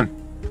to that one.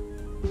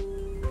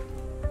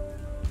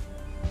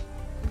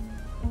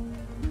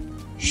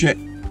 Shit.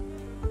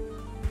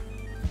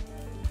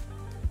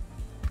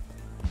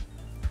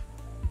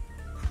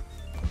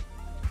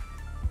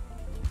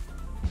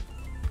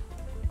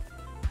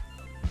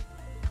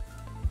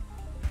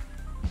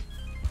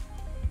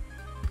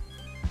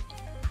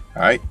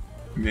 Alright,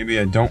 maybe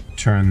I don't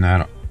turn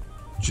that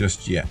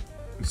just yet.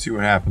 Let's see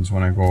what happens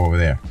when I go over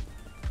there.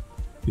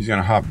 He's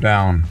gonna hop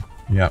down,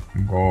 yep,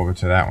 and go over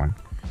to that one.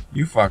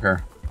 You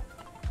fucker.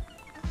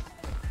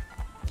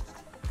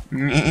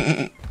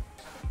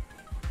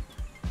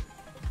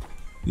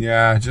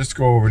 Yeah, just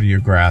go over to your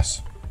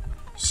grass.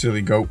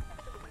 Silly goat.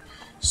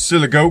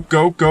 Silly goat,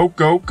 goat, goat,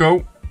 goat,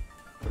 goat.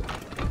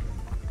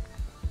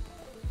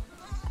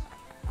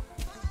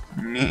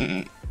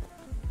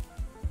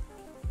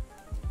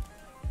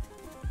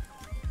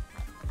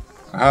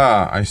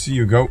 Ah, I see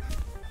you, goat.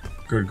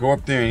 Good, go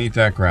up there and eat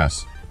that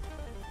grass.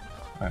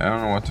 I don't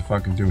know what to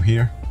fucking do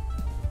here.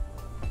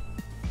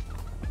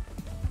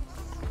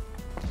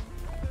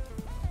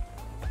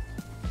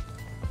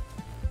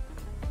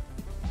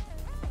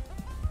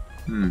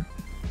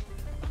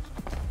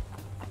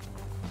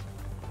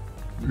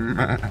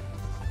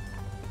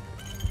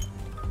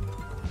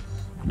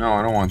 No,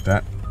 I don't want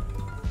that.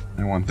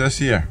 I want this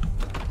here.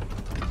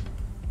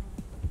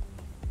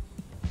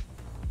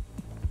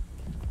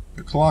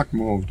 The clock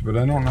moved, but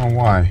I don't know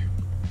why.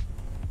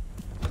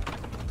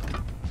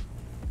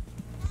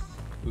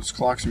 Those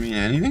clocks mean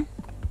anything?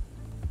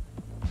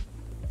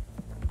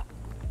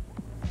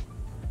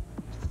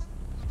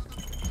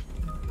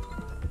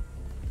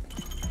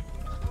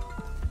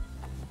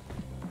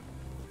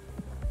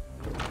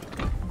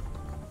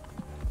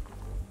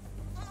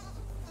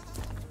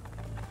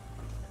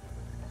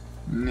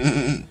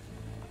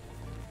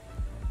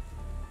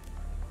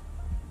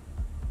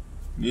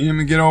 Need him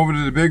to get over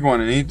to the big one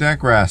and eat that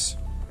grass.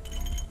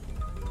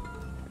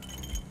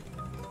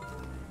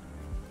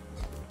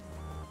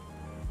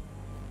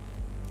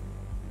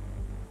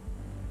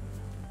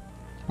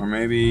 Or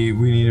maybe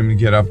we need him to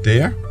get up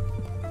there.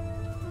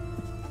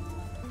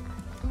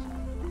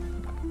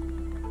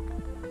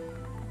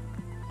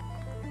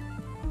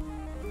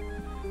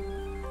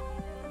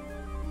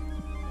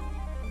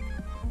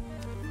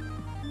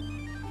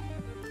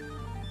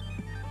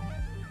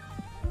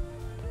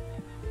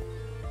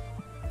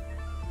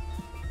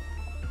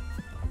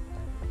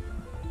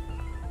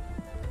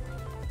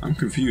 I'm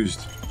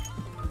confused.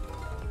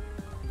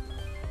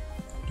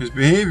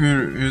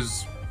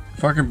 His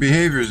fucking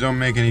behaviors don't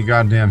make any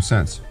goddamn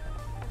sense.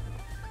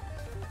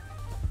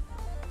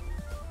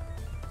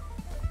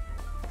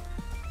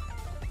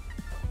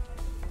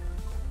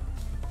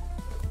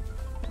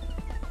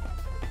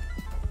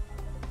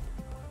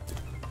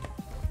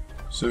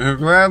 So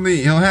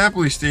he'll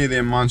happily stay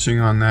there munching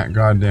on that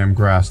goddamn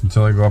grass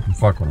until I go up and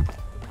fuck with him.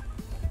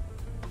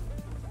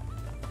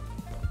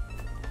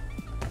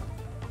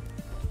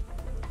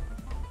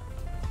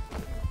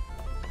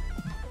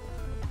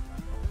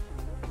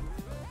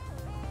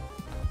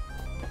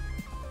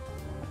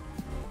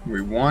 We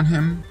want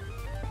him.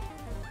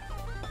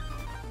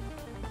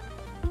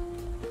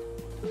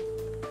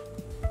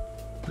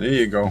 There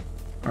you go.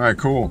 Alright,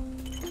 cool.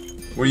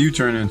 What do you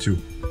turn into?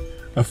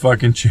 A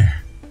fucking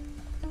chair.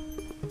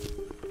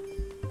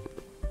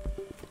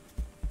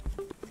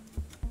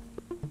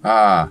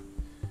 Ah.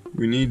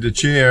 We need the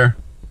chair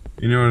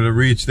in order to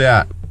reach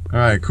that.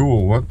 Alright,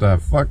 cool. What the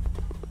fuck?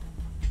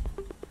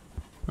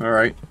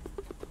 Alright.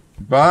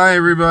 Bye,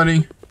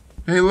 everybody.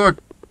 Hey, look.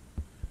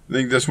 I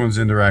think this one's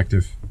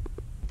interactive.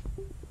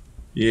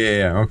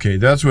 Yeah, okay,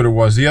 that's what it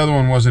was. The other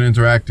one wasn't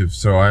interactive,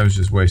 so I was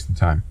just wasting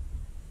time.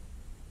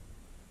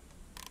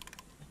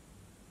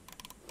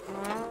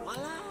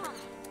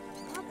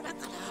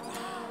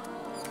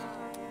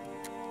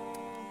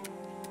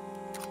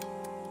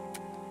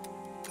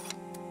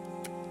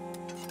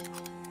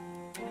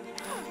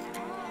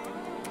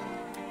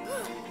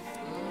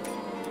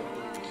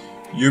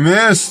 You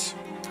missed!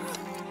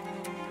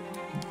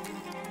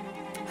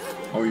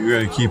 Oh, you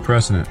gotta keep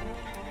pressing it.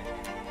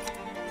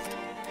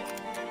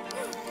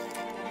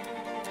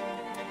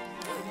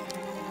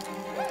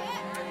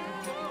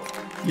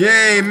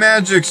 Yay,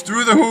 magics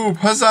through the hoop.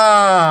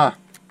 Huzzah!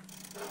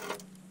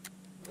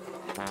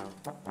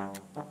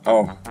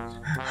 Oh.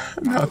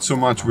 Not so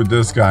much with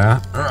this guy,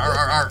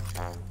 huh?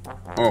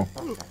 Oh.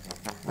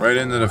 Right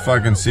into the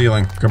fucking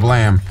ceiling.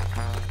 Kablam.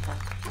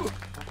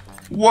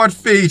 What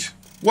feat?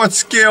 What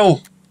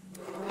skill?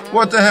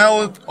 What the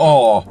hell?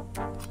 Oh.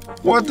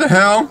 What the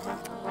hell?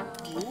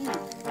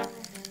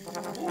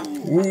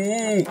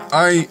 Ooh.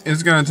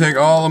 It's gonna take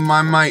all of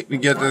my might to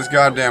get this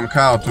goddamn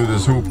cow through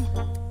this hoop.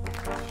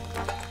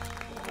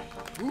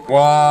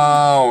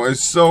 Wow.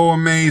 It's so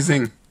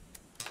amazing.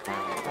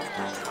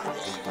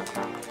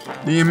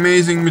 The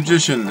amazing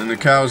magician, and the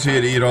cow's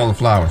here to eat all the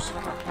flowers.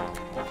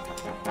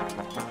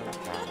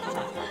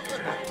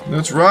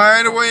 Let's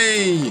ride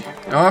away!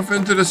 Off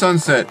into the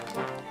sunset.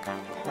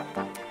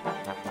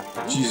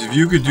 Jeez, if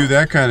you could do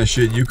that kind of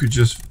shit, you could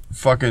just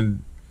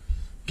fucking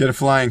get a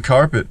flying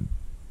carpet.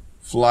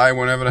 Fly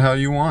whenever the hell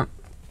you want.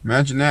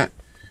 Imagine that.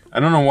 I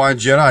don't know why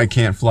Jedi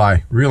can't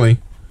fly, really.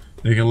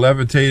 They can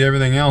levitate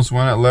everything else.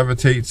 Why not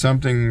levitate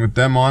something with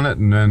them on it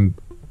and then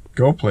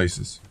go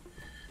places?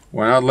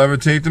 Why not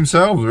levitate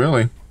themselves,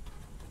 really?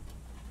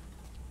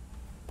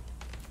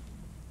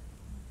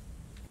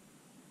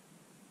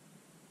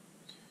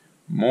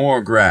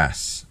 More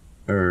grass.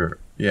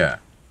 Yeah,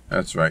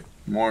 that's right.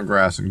 More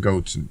grass and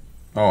goats and...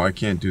 Oh, I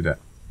can't do that.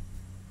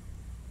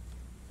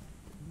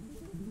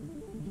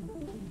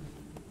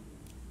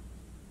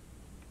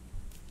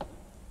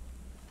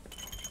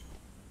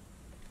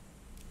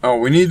 Oh,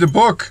 we need the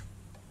book!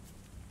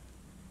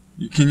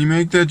 Can you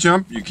make that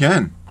jump? You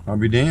can. I'll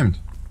be damned.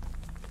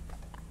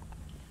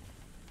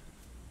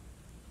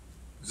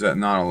 Is that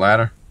not a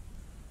ladder?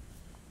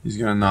 He's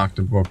gonna knock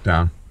the book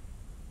down.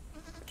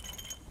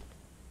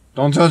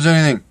 Don't touch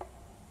anything.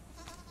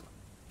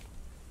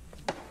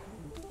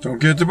 Don't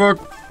get the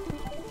book.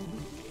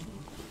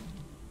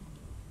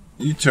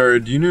 You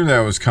turd, you knew that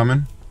was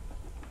coming.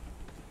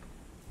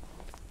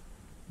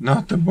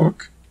 Not the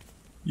book.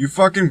 You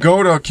fucking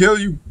goat, I'll kill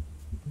you.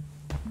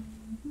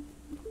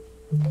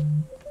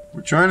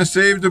 We're trying to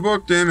save the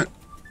book, damn it.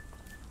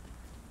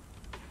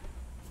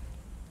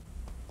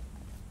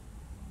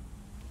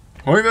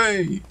 Hoi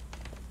vey!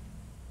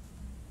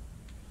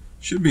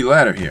 Should be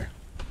ladder here.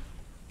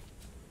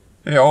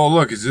 Hey, oh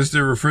look, is this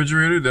the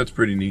refrigerator? That's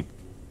pretty neat.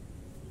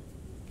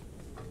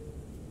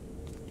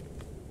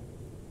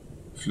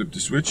 Flip the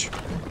switch.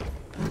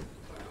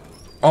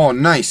 Oh,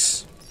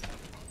 nice!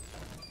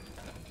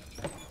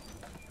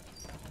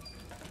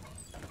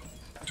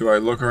 Do I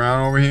look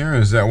around over here?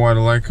 Is that why the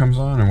light comes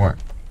on, or what?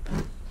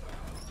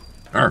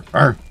 Arr,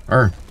 arr,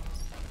 arr.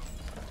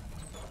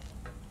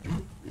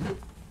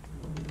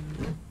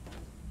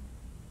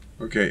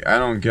 Okay, I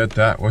don't get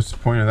that. What's the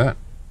point of that?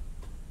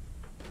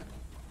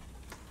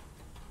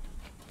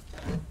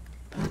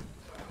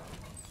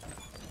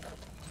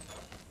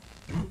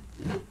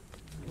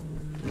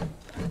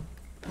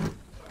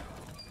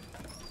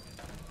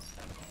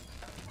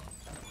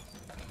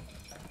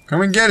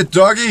 Come and get it,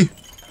 doggy!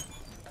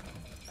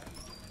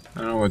 I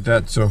don't know what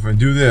that... So if I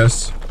do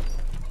this...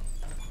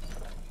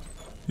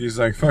 He's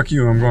like, fuck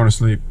you, I'm going to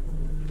sleep.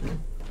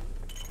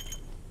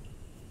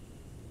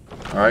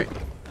 Alright.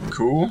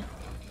 Cool.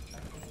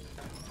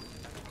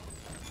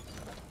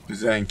 Is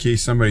that in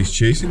case somebody's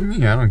chasing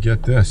me? I don't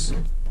get this.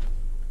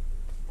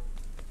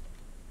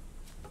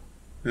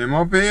 I'm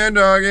up here,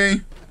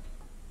 doggy.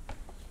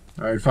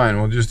 Alright, fine.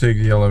 We'll just take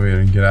the elevator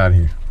and get out of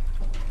here.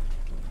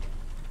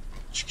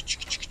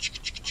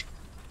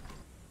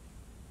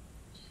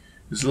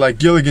 This is like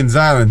Gilligan's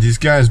Island. These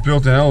guys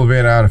built an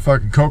elevator out of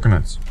fucking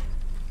coconuts.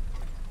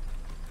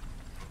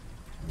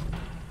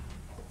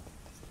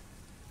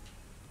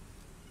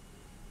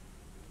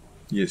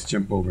 Yes,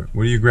 jump over.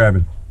 What are you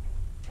grabbing?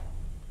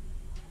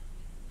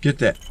 Get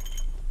that.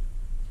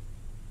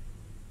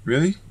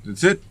 Really?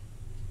 That's it?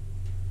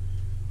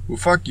 Well,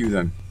 fuck you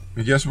then.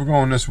 I guess we're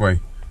going this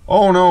way.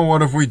 Oh no,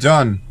 what have we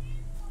done?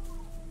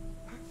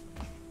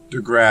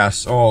 The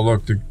grass. Oh,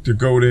 look, the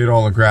goat ate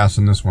all the grass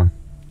in this one.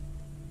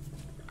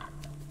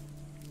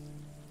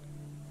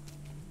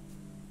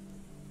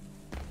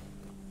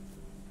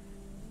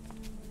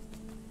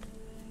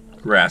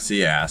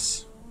 Grassy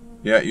ass.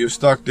 Yeah, you're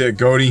stuck there,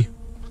 goaty.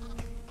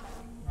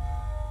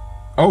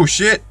 Oh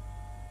shit!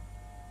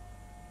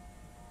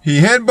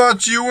 He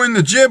headbutts you in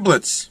the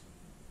giblets!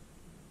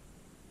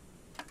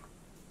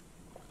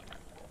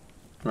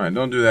 Alright,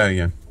 don't do that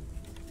again.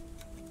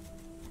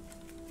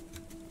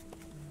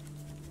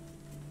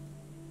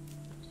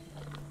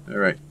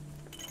 Alright.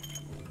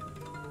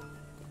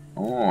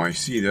 Oh, I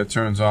see. That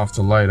turns off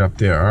the light up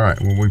there.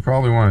 Alright, well, we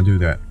probably want to do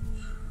that.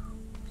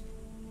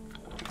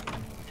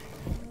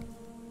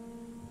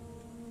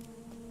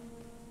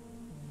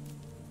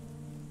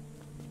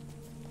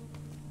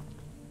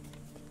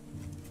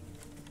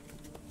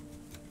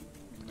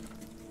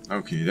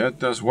 Okay, that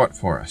does what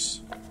for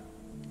us?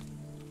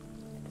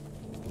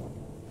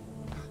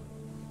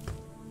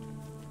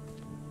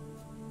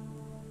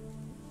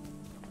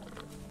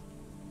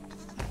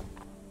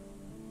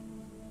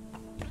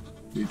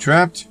 You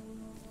trapped?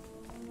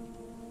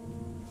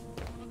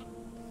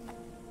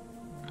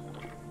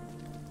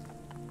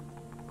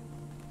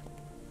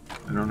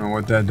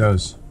 that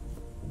does.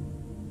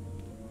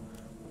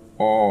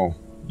 Oh,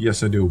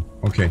 yes I do.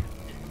 Okay.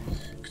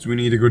 Because we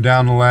need to go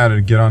down the ladder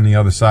to get on the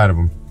other side of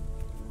them.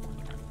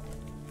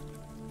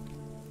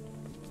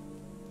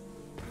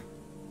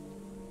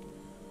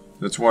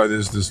 That's why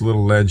there's this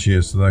little ledge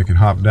here so that I can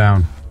hop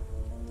down.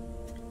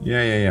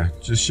 Yeah.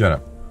 Just shut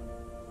up.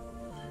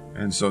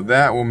 And so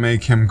that will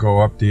make him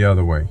go up the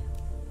other way.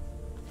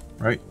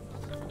 Right?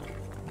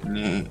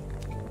 Nah.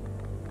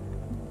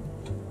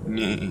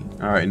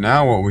 Alright,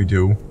 now what we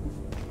do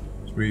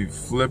is we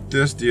flip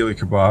this dealy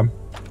kebab.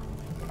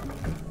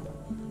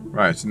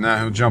 Right, so now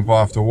he'll jump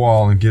off the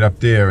wall and get up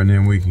there, and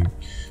then we can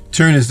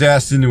turn his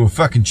ass into a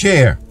fucking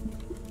chair.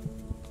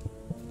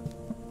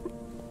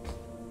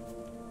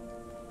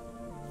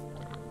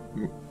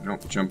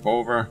 Nope, jump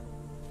over.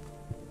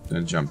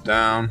 Then jump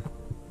down.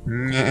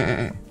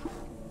 Nah.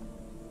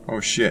 Oh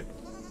shit.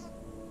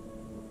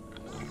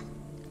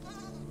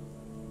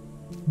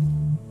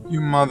 You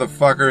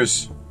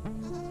motherfuckers.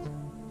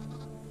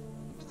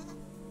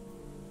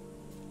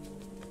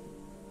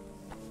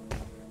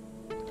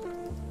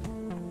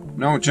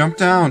 No, jump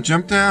down,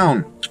 jump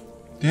down.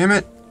 Damn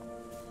it.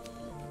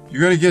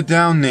 You gotta get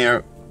down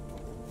there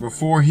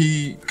before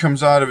he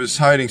comes out of his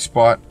hiding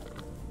spot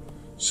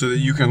so that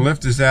you can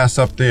lift his ass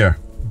up there.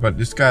 But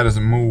this guy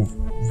doesn't move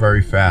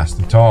very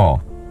fast at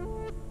all.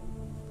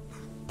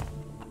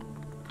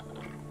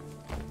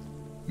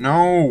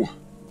 No.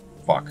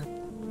 Fuck.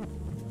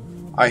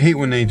 I hate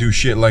when they do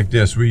shit like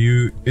this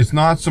where it's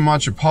not so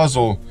much a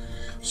puzzle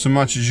so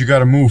much as you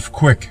gotta move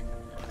quick.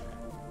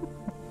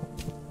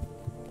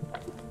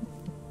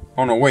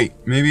 Oh no, wait.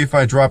 Maybe if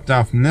I drop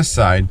down from this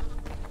side.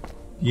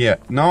 Yeah.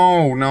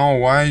 No.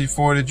 Why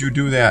did you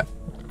do that?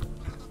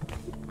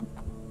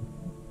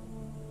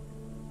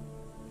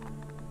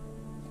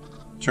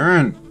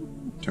 Turn.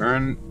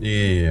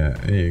 Yeah.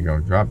 There you go.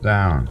 Drop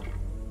down.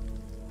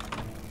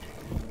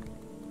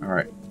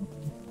 Alright.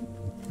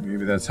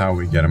 Maybe that's how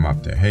we get him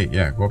up there. Hey,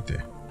 yeah, go up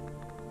there.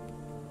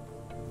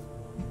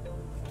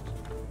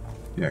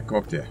 Yeah, go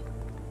up there.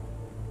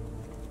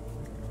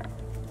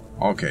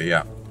 Okay,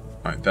 yeah.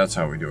 Alright, that's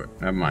how we do it.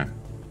 Never mind.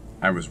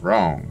 I was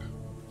wrong.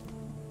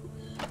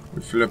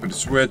 We flip the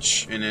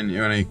switch, and then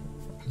when he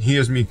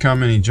hears me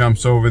coming, he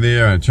jumps over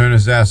there and turns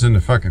his ass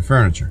into fucking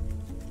furniture.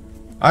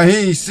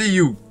 I see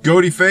you,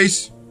 goatee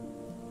face.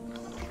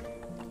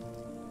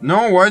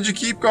 No, why'd you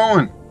keep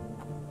going?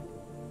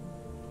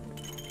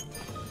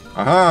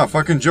 Aha,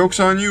 fucking joke's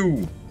on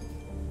you.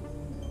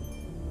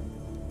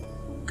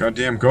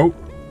 Goddamn goat.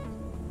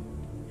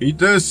 Eat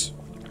this.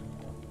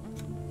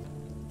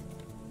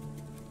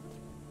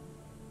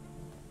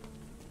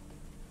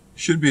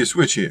 Should be a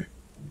switch here.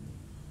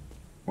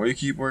 Why do you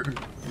keep working?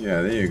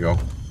 Yeah, there you go.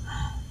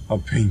 A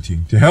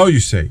painting. The hell you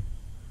say?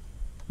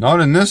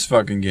 Not in this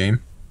fucking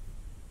game.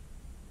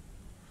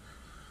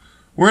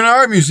 We're in an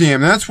art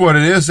museum, that's what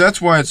it is.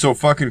 That's why it's so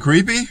fucking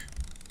creepy.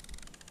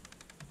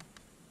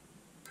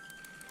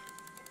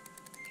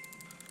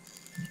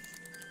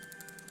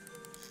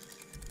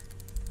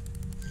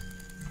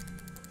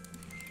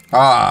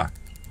 Ah.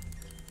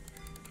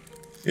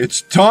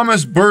 It's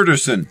Thomas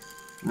Berterson,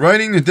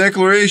 writing the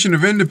Declaration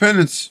of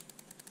Independence.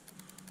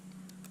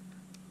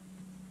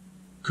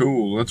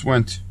 Cool, let's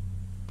went.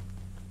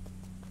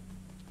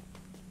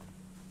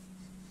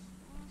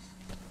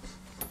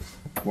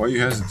 Why are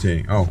you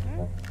hesitating? Oh,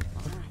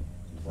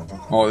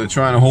 they're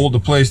trying to hold the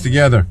place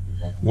together.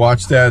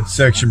 Watch that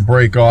section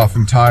break off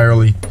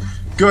entirely.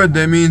 Good,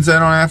 that means I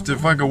don't have to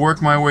fucking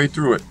work my way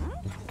through it.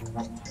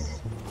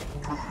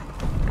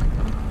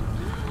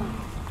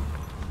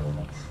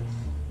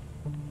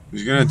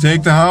 He's gonna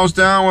take the house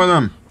down with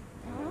him.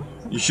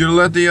 You should have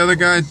let the other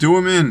guy do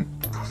him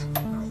in.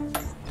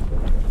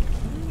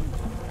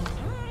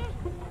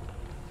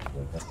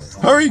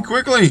 Hurry,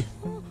 quickly!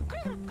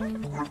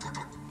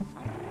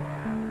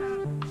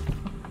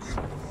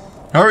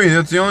 Hurry,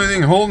 that's the only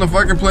thing holding the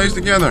fucking place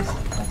together.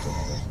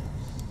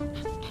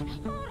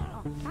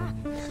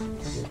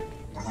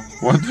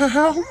 What the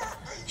hell?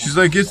 She's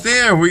like, it's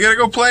there, we gotta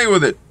go play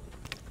with it.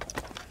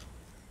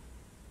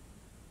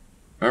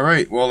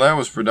 Alright, well that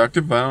was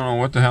productive. I don't know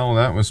what the hell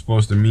that was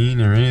supposed to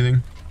mean or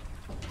anything.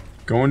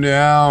 Going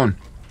down.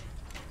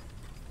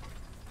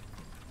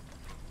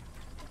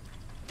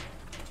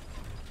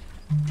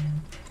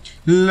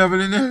 Love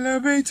it in the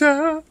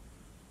elevator.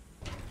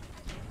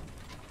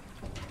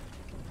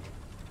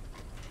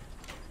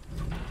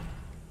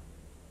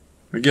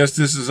 I guess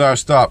this is our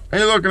stop.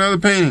 Hey look, another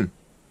painting.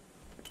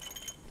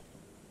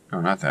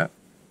 Oh, not that.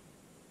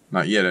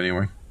 Not yet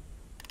anyway.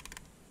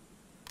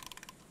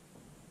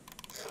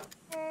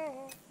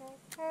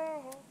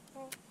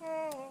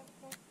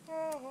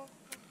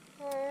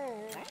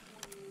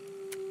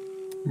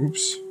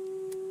 Oops.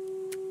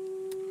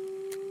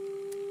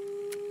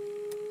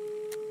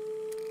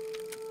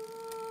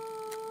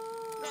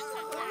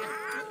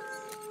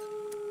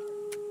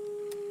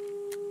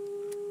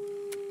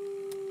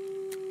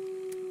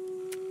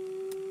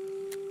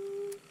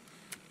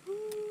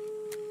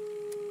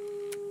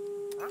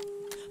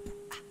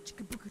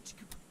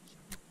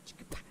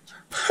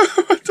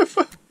 What the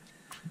fuck?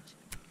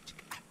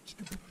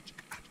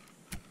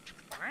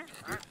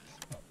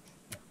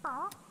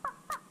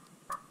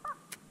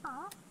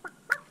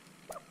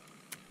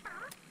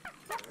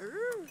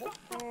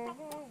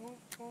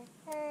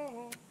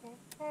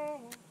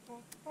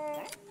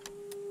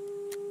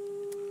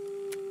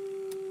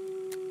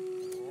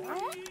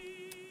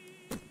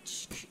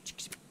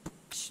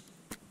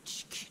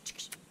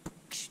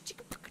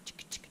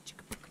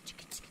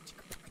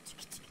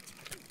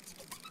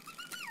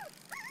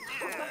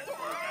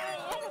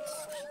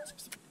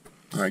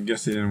 I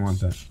guess they didn't want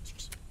that.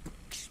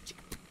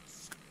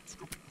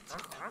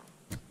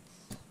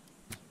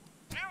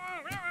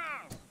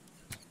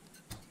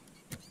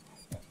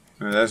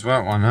 That's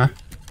that one, huh?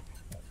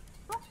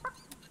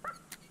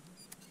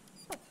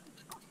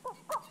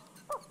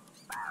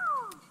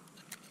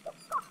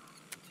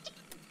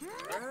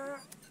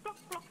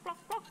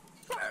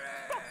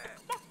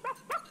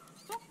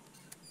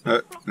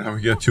 Now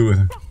we got two of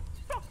them.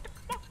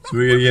 So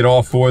we gotta get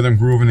all four of them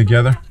grooving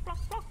together.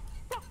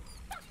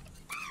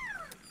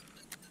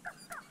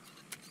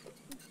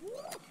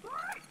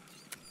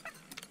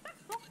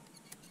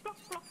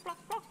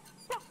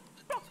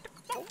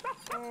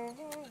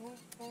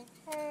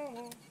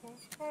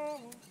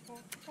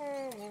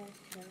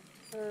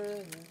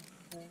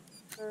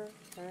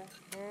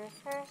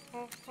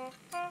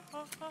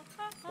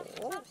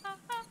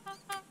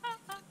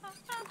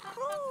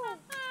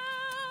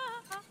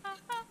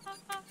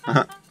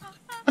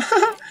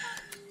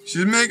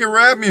 She's making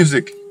rap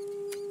music.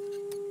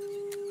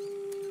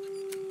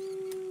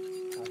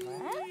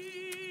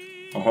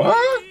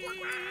 What?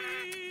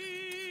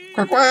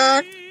 Quack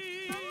quack.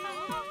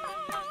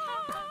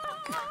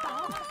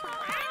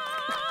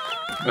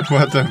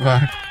 What the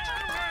fuck?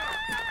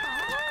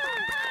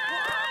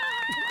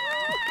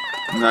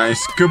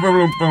 Nice. Boom,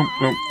 boom, boom,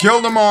 boom.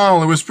 Killed them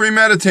all. It was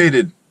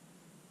premeditated.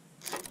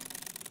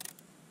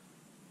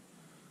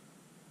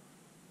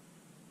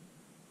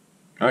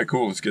 Alright,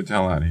 cool. Let's get the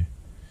hell out of here.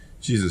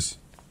 Jesus.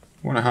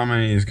 Wonder how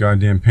many of these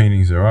goddamn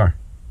paintings there are.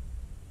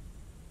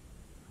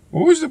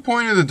 What was the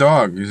point of the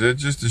dog? Is it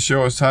just to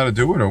show us how to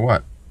do it or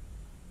what?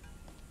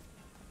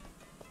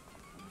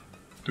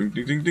 Ding,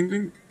 ding, ding, ding,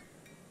 ding.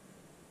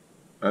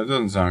 That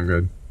doesn't sound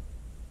good.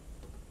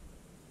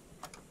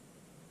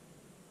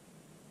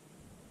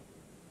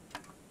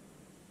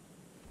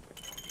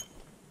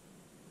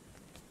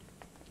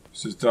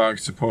 Is this dog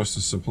supposed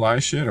to supply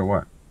shit or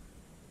what?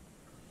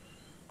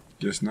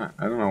 Guess not.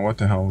 I don't know what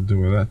the hell we'll do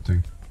with that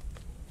thing.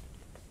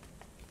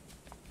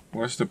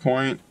 What's the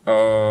point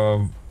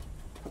of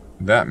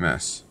that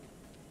mess?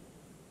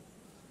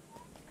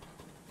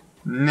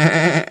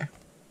 Nah.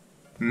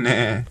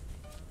 Nah.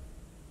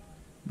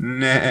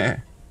 Nah.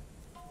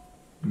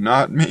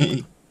 Not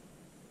me.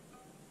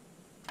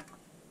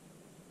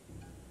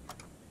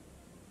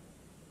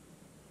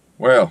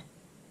 Well.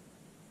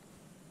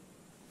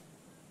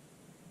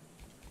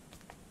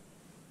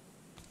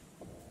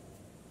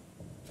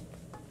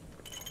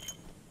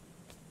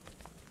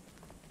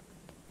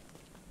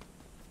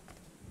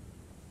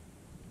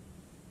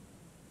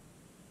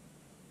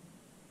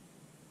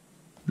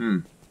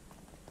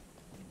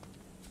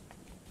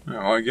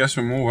 Well, I guess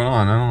we're moving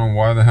on. I don't know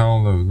why the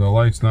hell the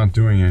light's not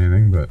doing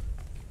anything, but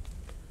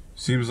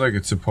seems like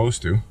it's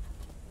supposed to.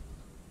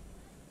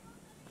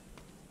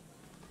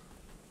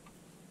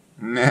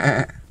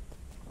 Nah.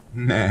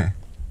 Nah.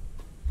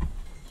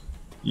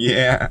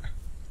 Yeah.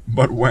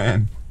 But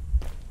when?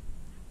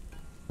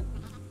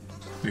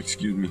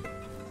 Excuse me.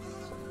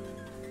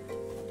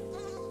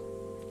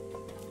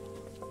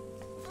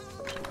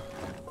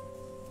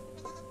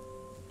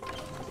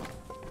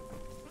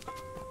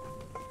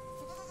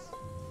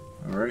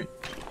 Alright.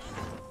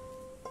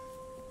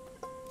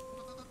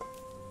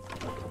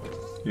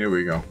 Here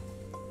we go.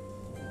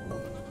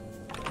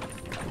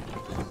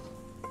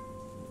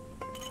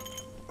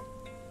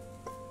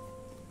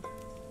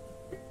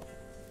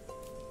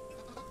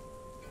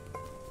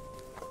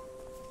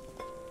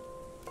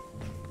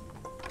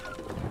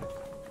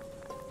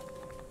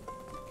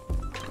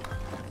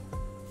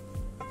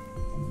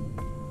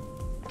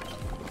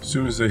 As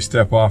soon as they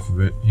step off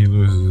of it, he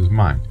loses his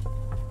mind.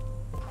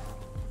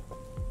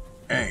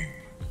 Hey,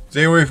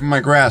 stay away from my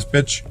grass,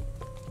 bitch.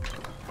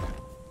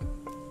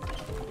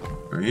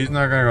 He's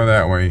not gonna go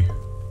that way.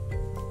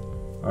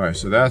 Alright,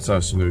 so that's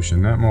our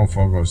solution. That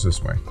mofo goes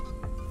this way.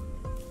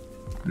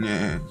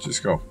 Nah,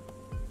 just go.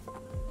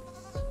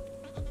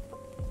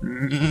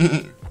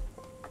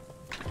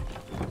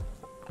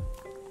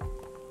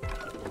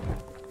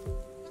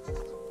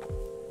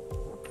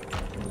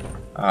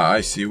 Ah,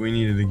 I see. We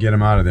needed to get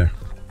him out of there.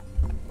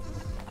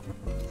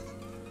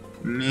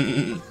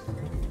 Can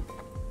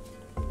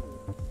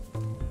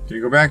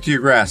you go back to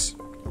your grass?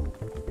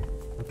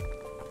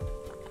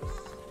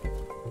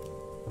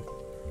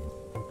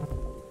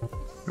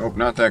 Nope,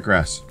 not that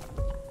grass.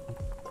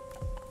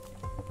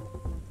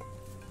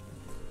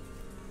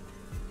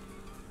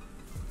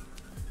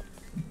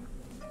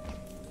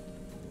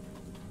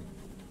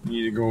 You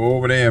need to go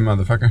over there,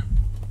 motherfucker.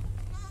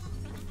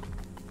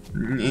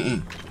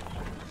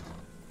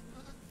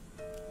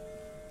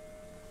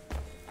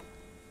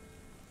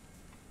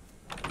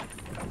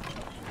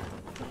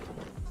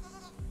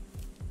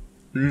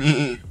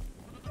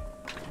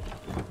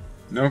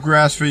 No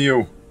grass for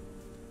you.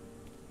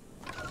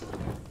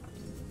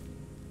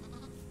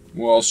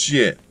 Well,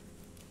 shit.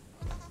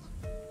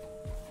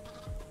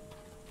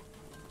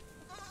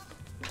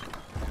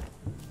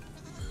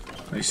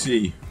 I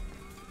see.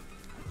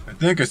 I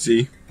think I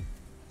see.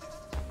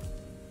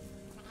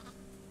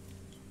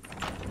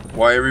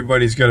 Why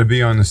everybody's got to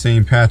be on the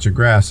same patch of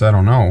grass, I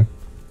don't know.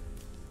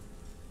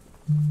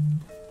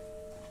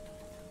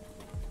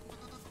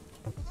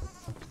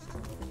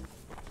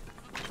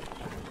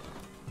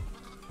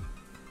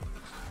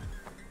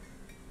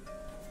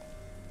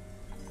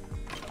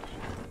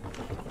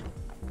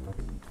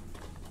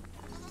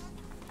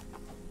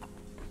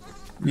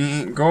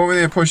 Go over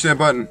there and push that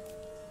button.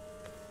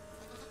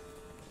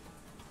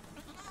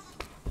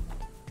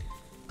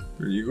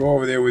 You go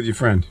over there with your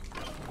friend.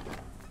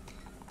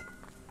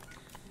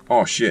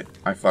 Oh shit,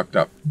 I fucked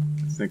up.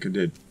 I think I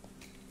did.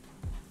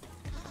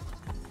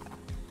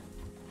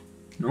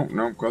 Nope,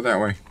 nope, go that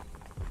way.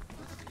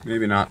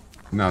 Maybe not.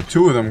 Now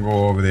two of them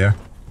go over there.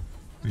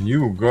 And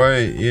you go,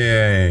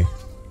 yay.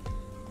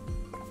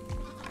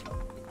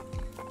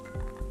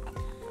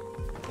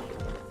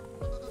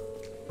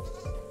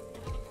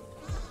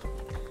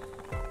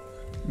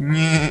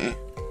 Yeah.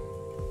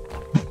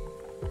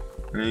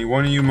 I need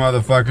one of you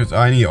motherfuckers.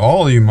 I need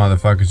all of you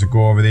motherfuckers to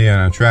go over there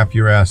and trap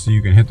your ass so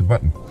you can hit the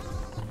button.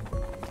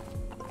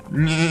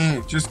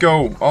 Yeah. Just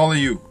go, all of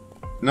you.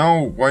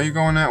 No, why are you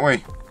going that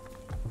way?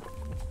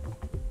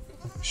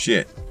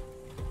 Shit.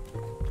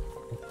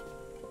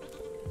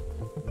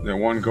 That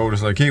one goat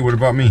is like, hey, what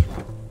about me?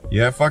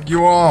 Yeah, fuck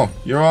you all.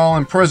 You're all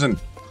in prison.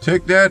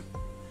 Take that,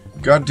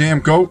 goddamn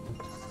goat.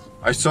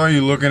 I saw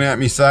you looking at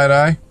me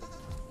side-eye.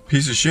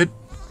 Piece of shit.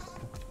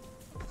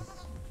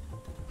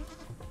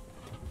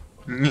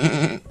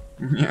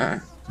 Yeah.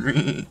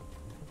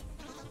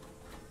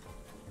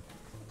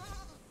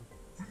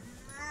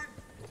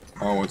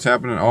 Oh, what's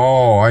happening?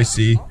 Oh, I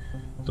see.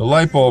 The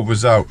light bulb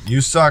was out.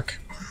 You suck.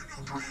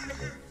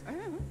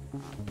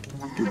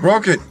 You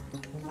broke it.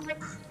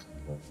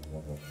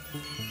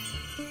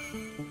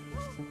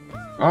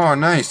 Oh,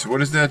 nice. What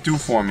does that do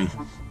for me?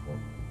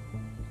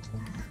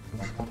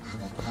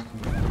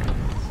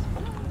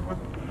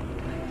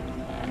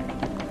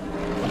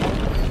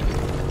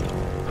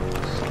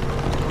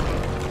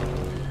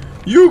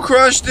 You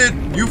crushed it!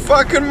 You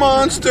fucking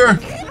monster!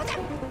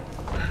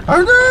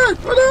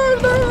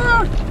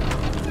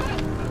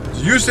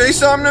 Did you say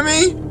something to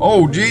me?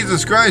 Oh,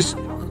 Jesus Christ!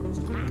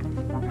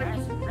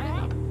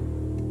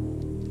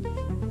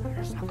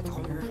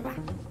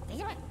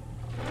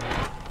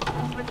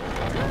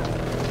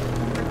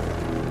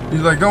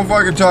 He's like, don't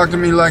fucking talk to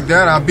me like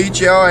that. I'll beat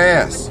your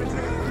ass.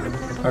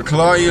 I'll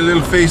claw your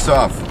little face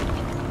off.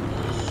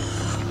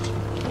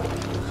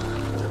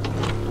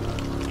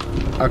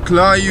 I'll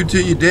claw you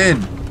till you're dead.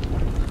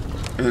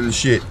 And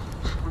shit.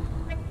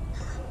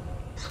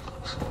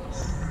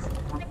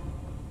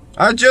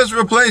 I just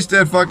replaced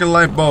that fucking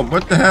light bulb.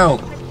 What the hell?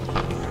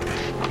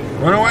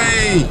 Run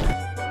away!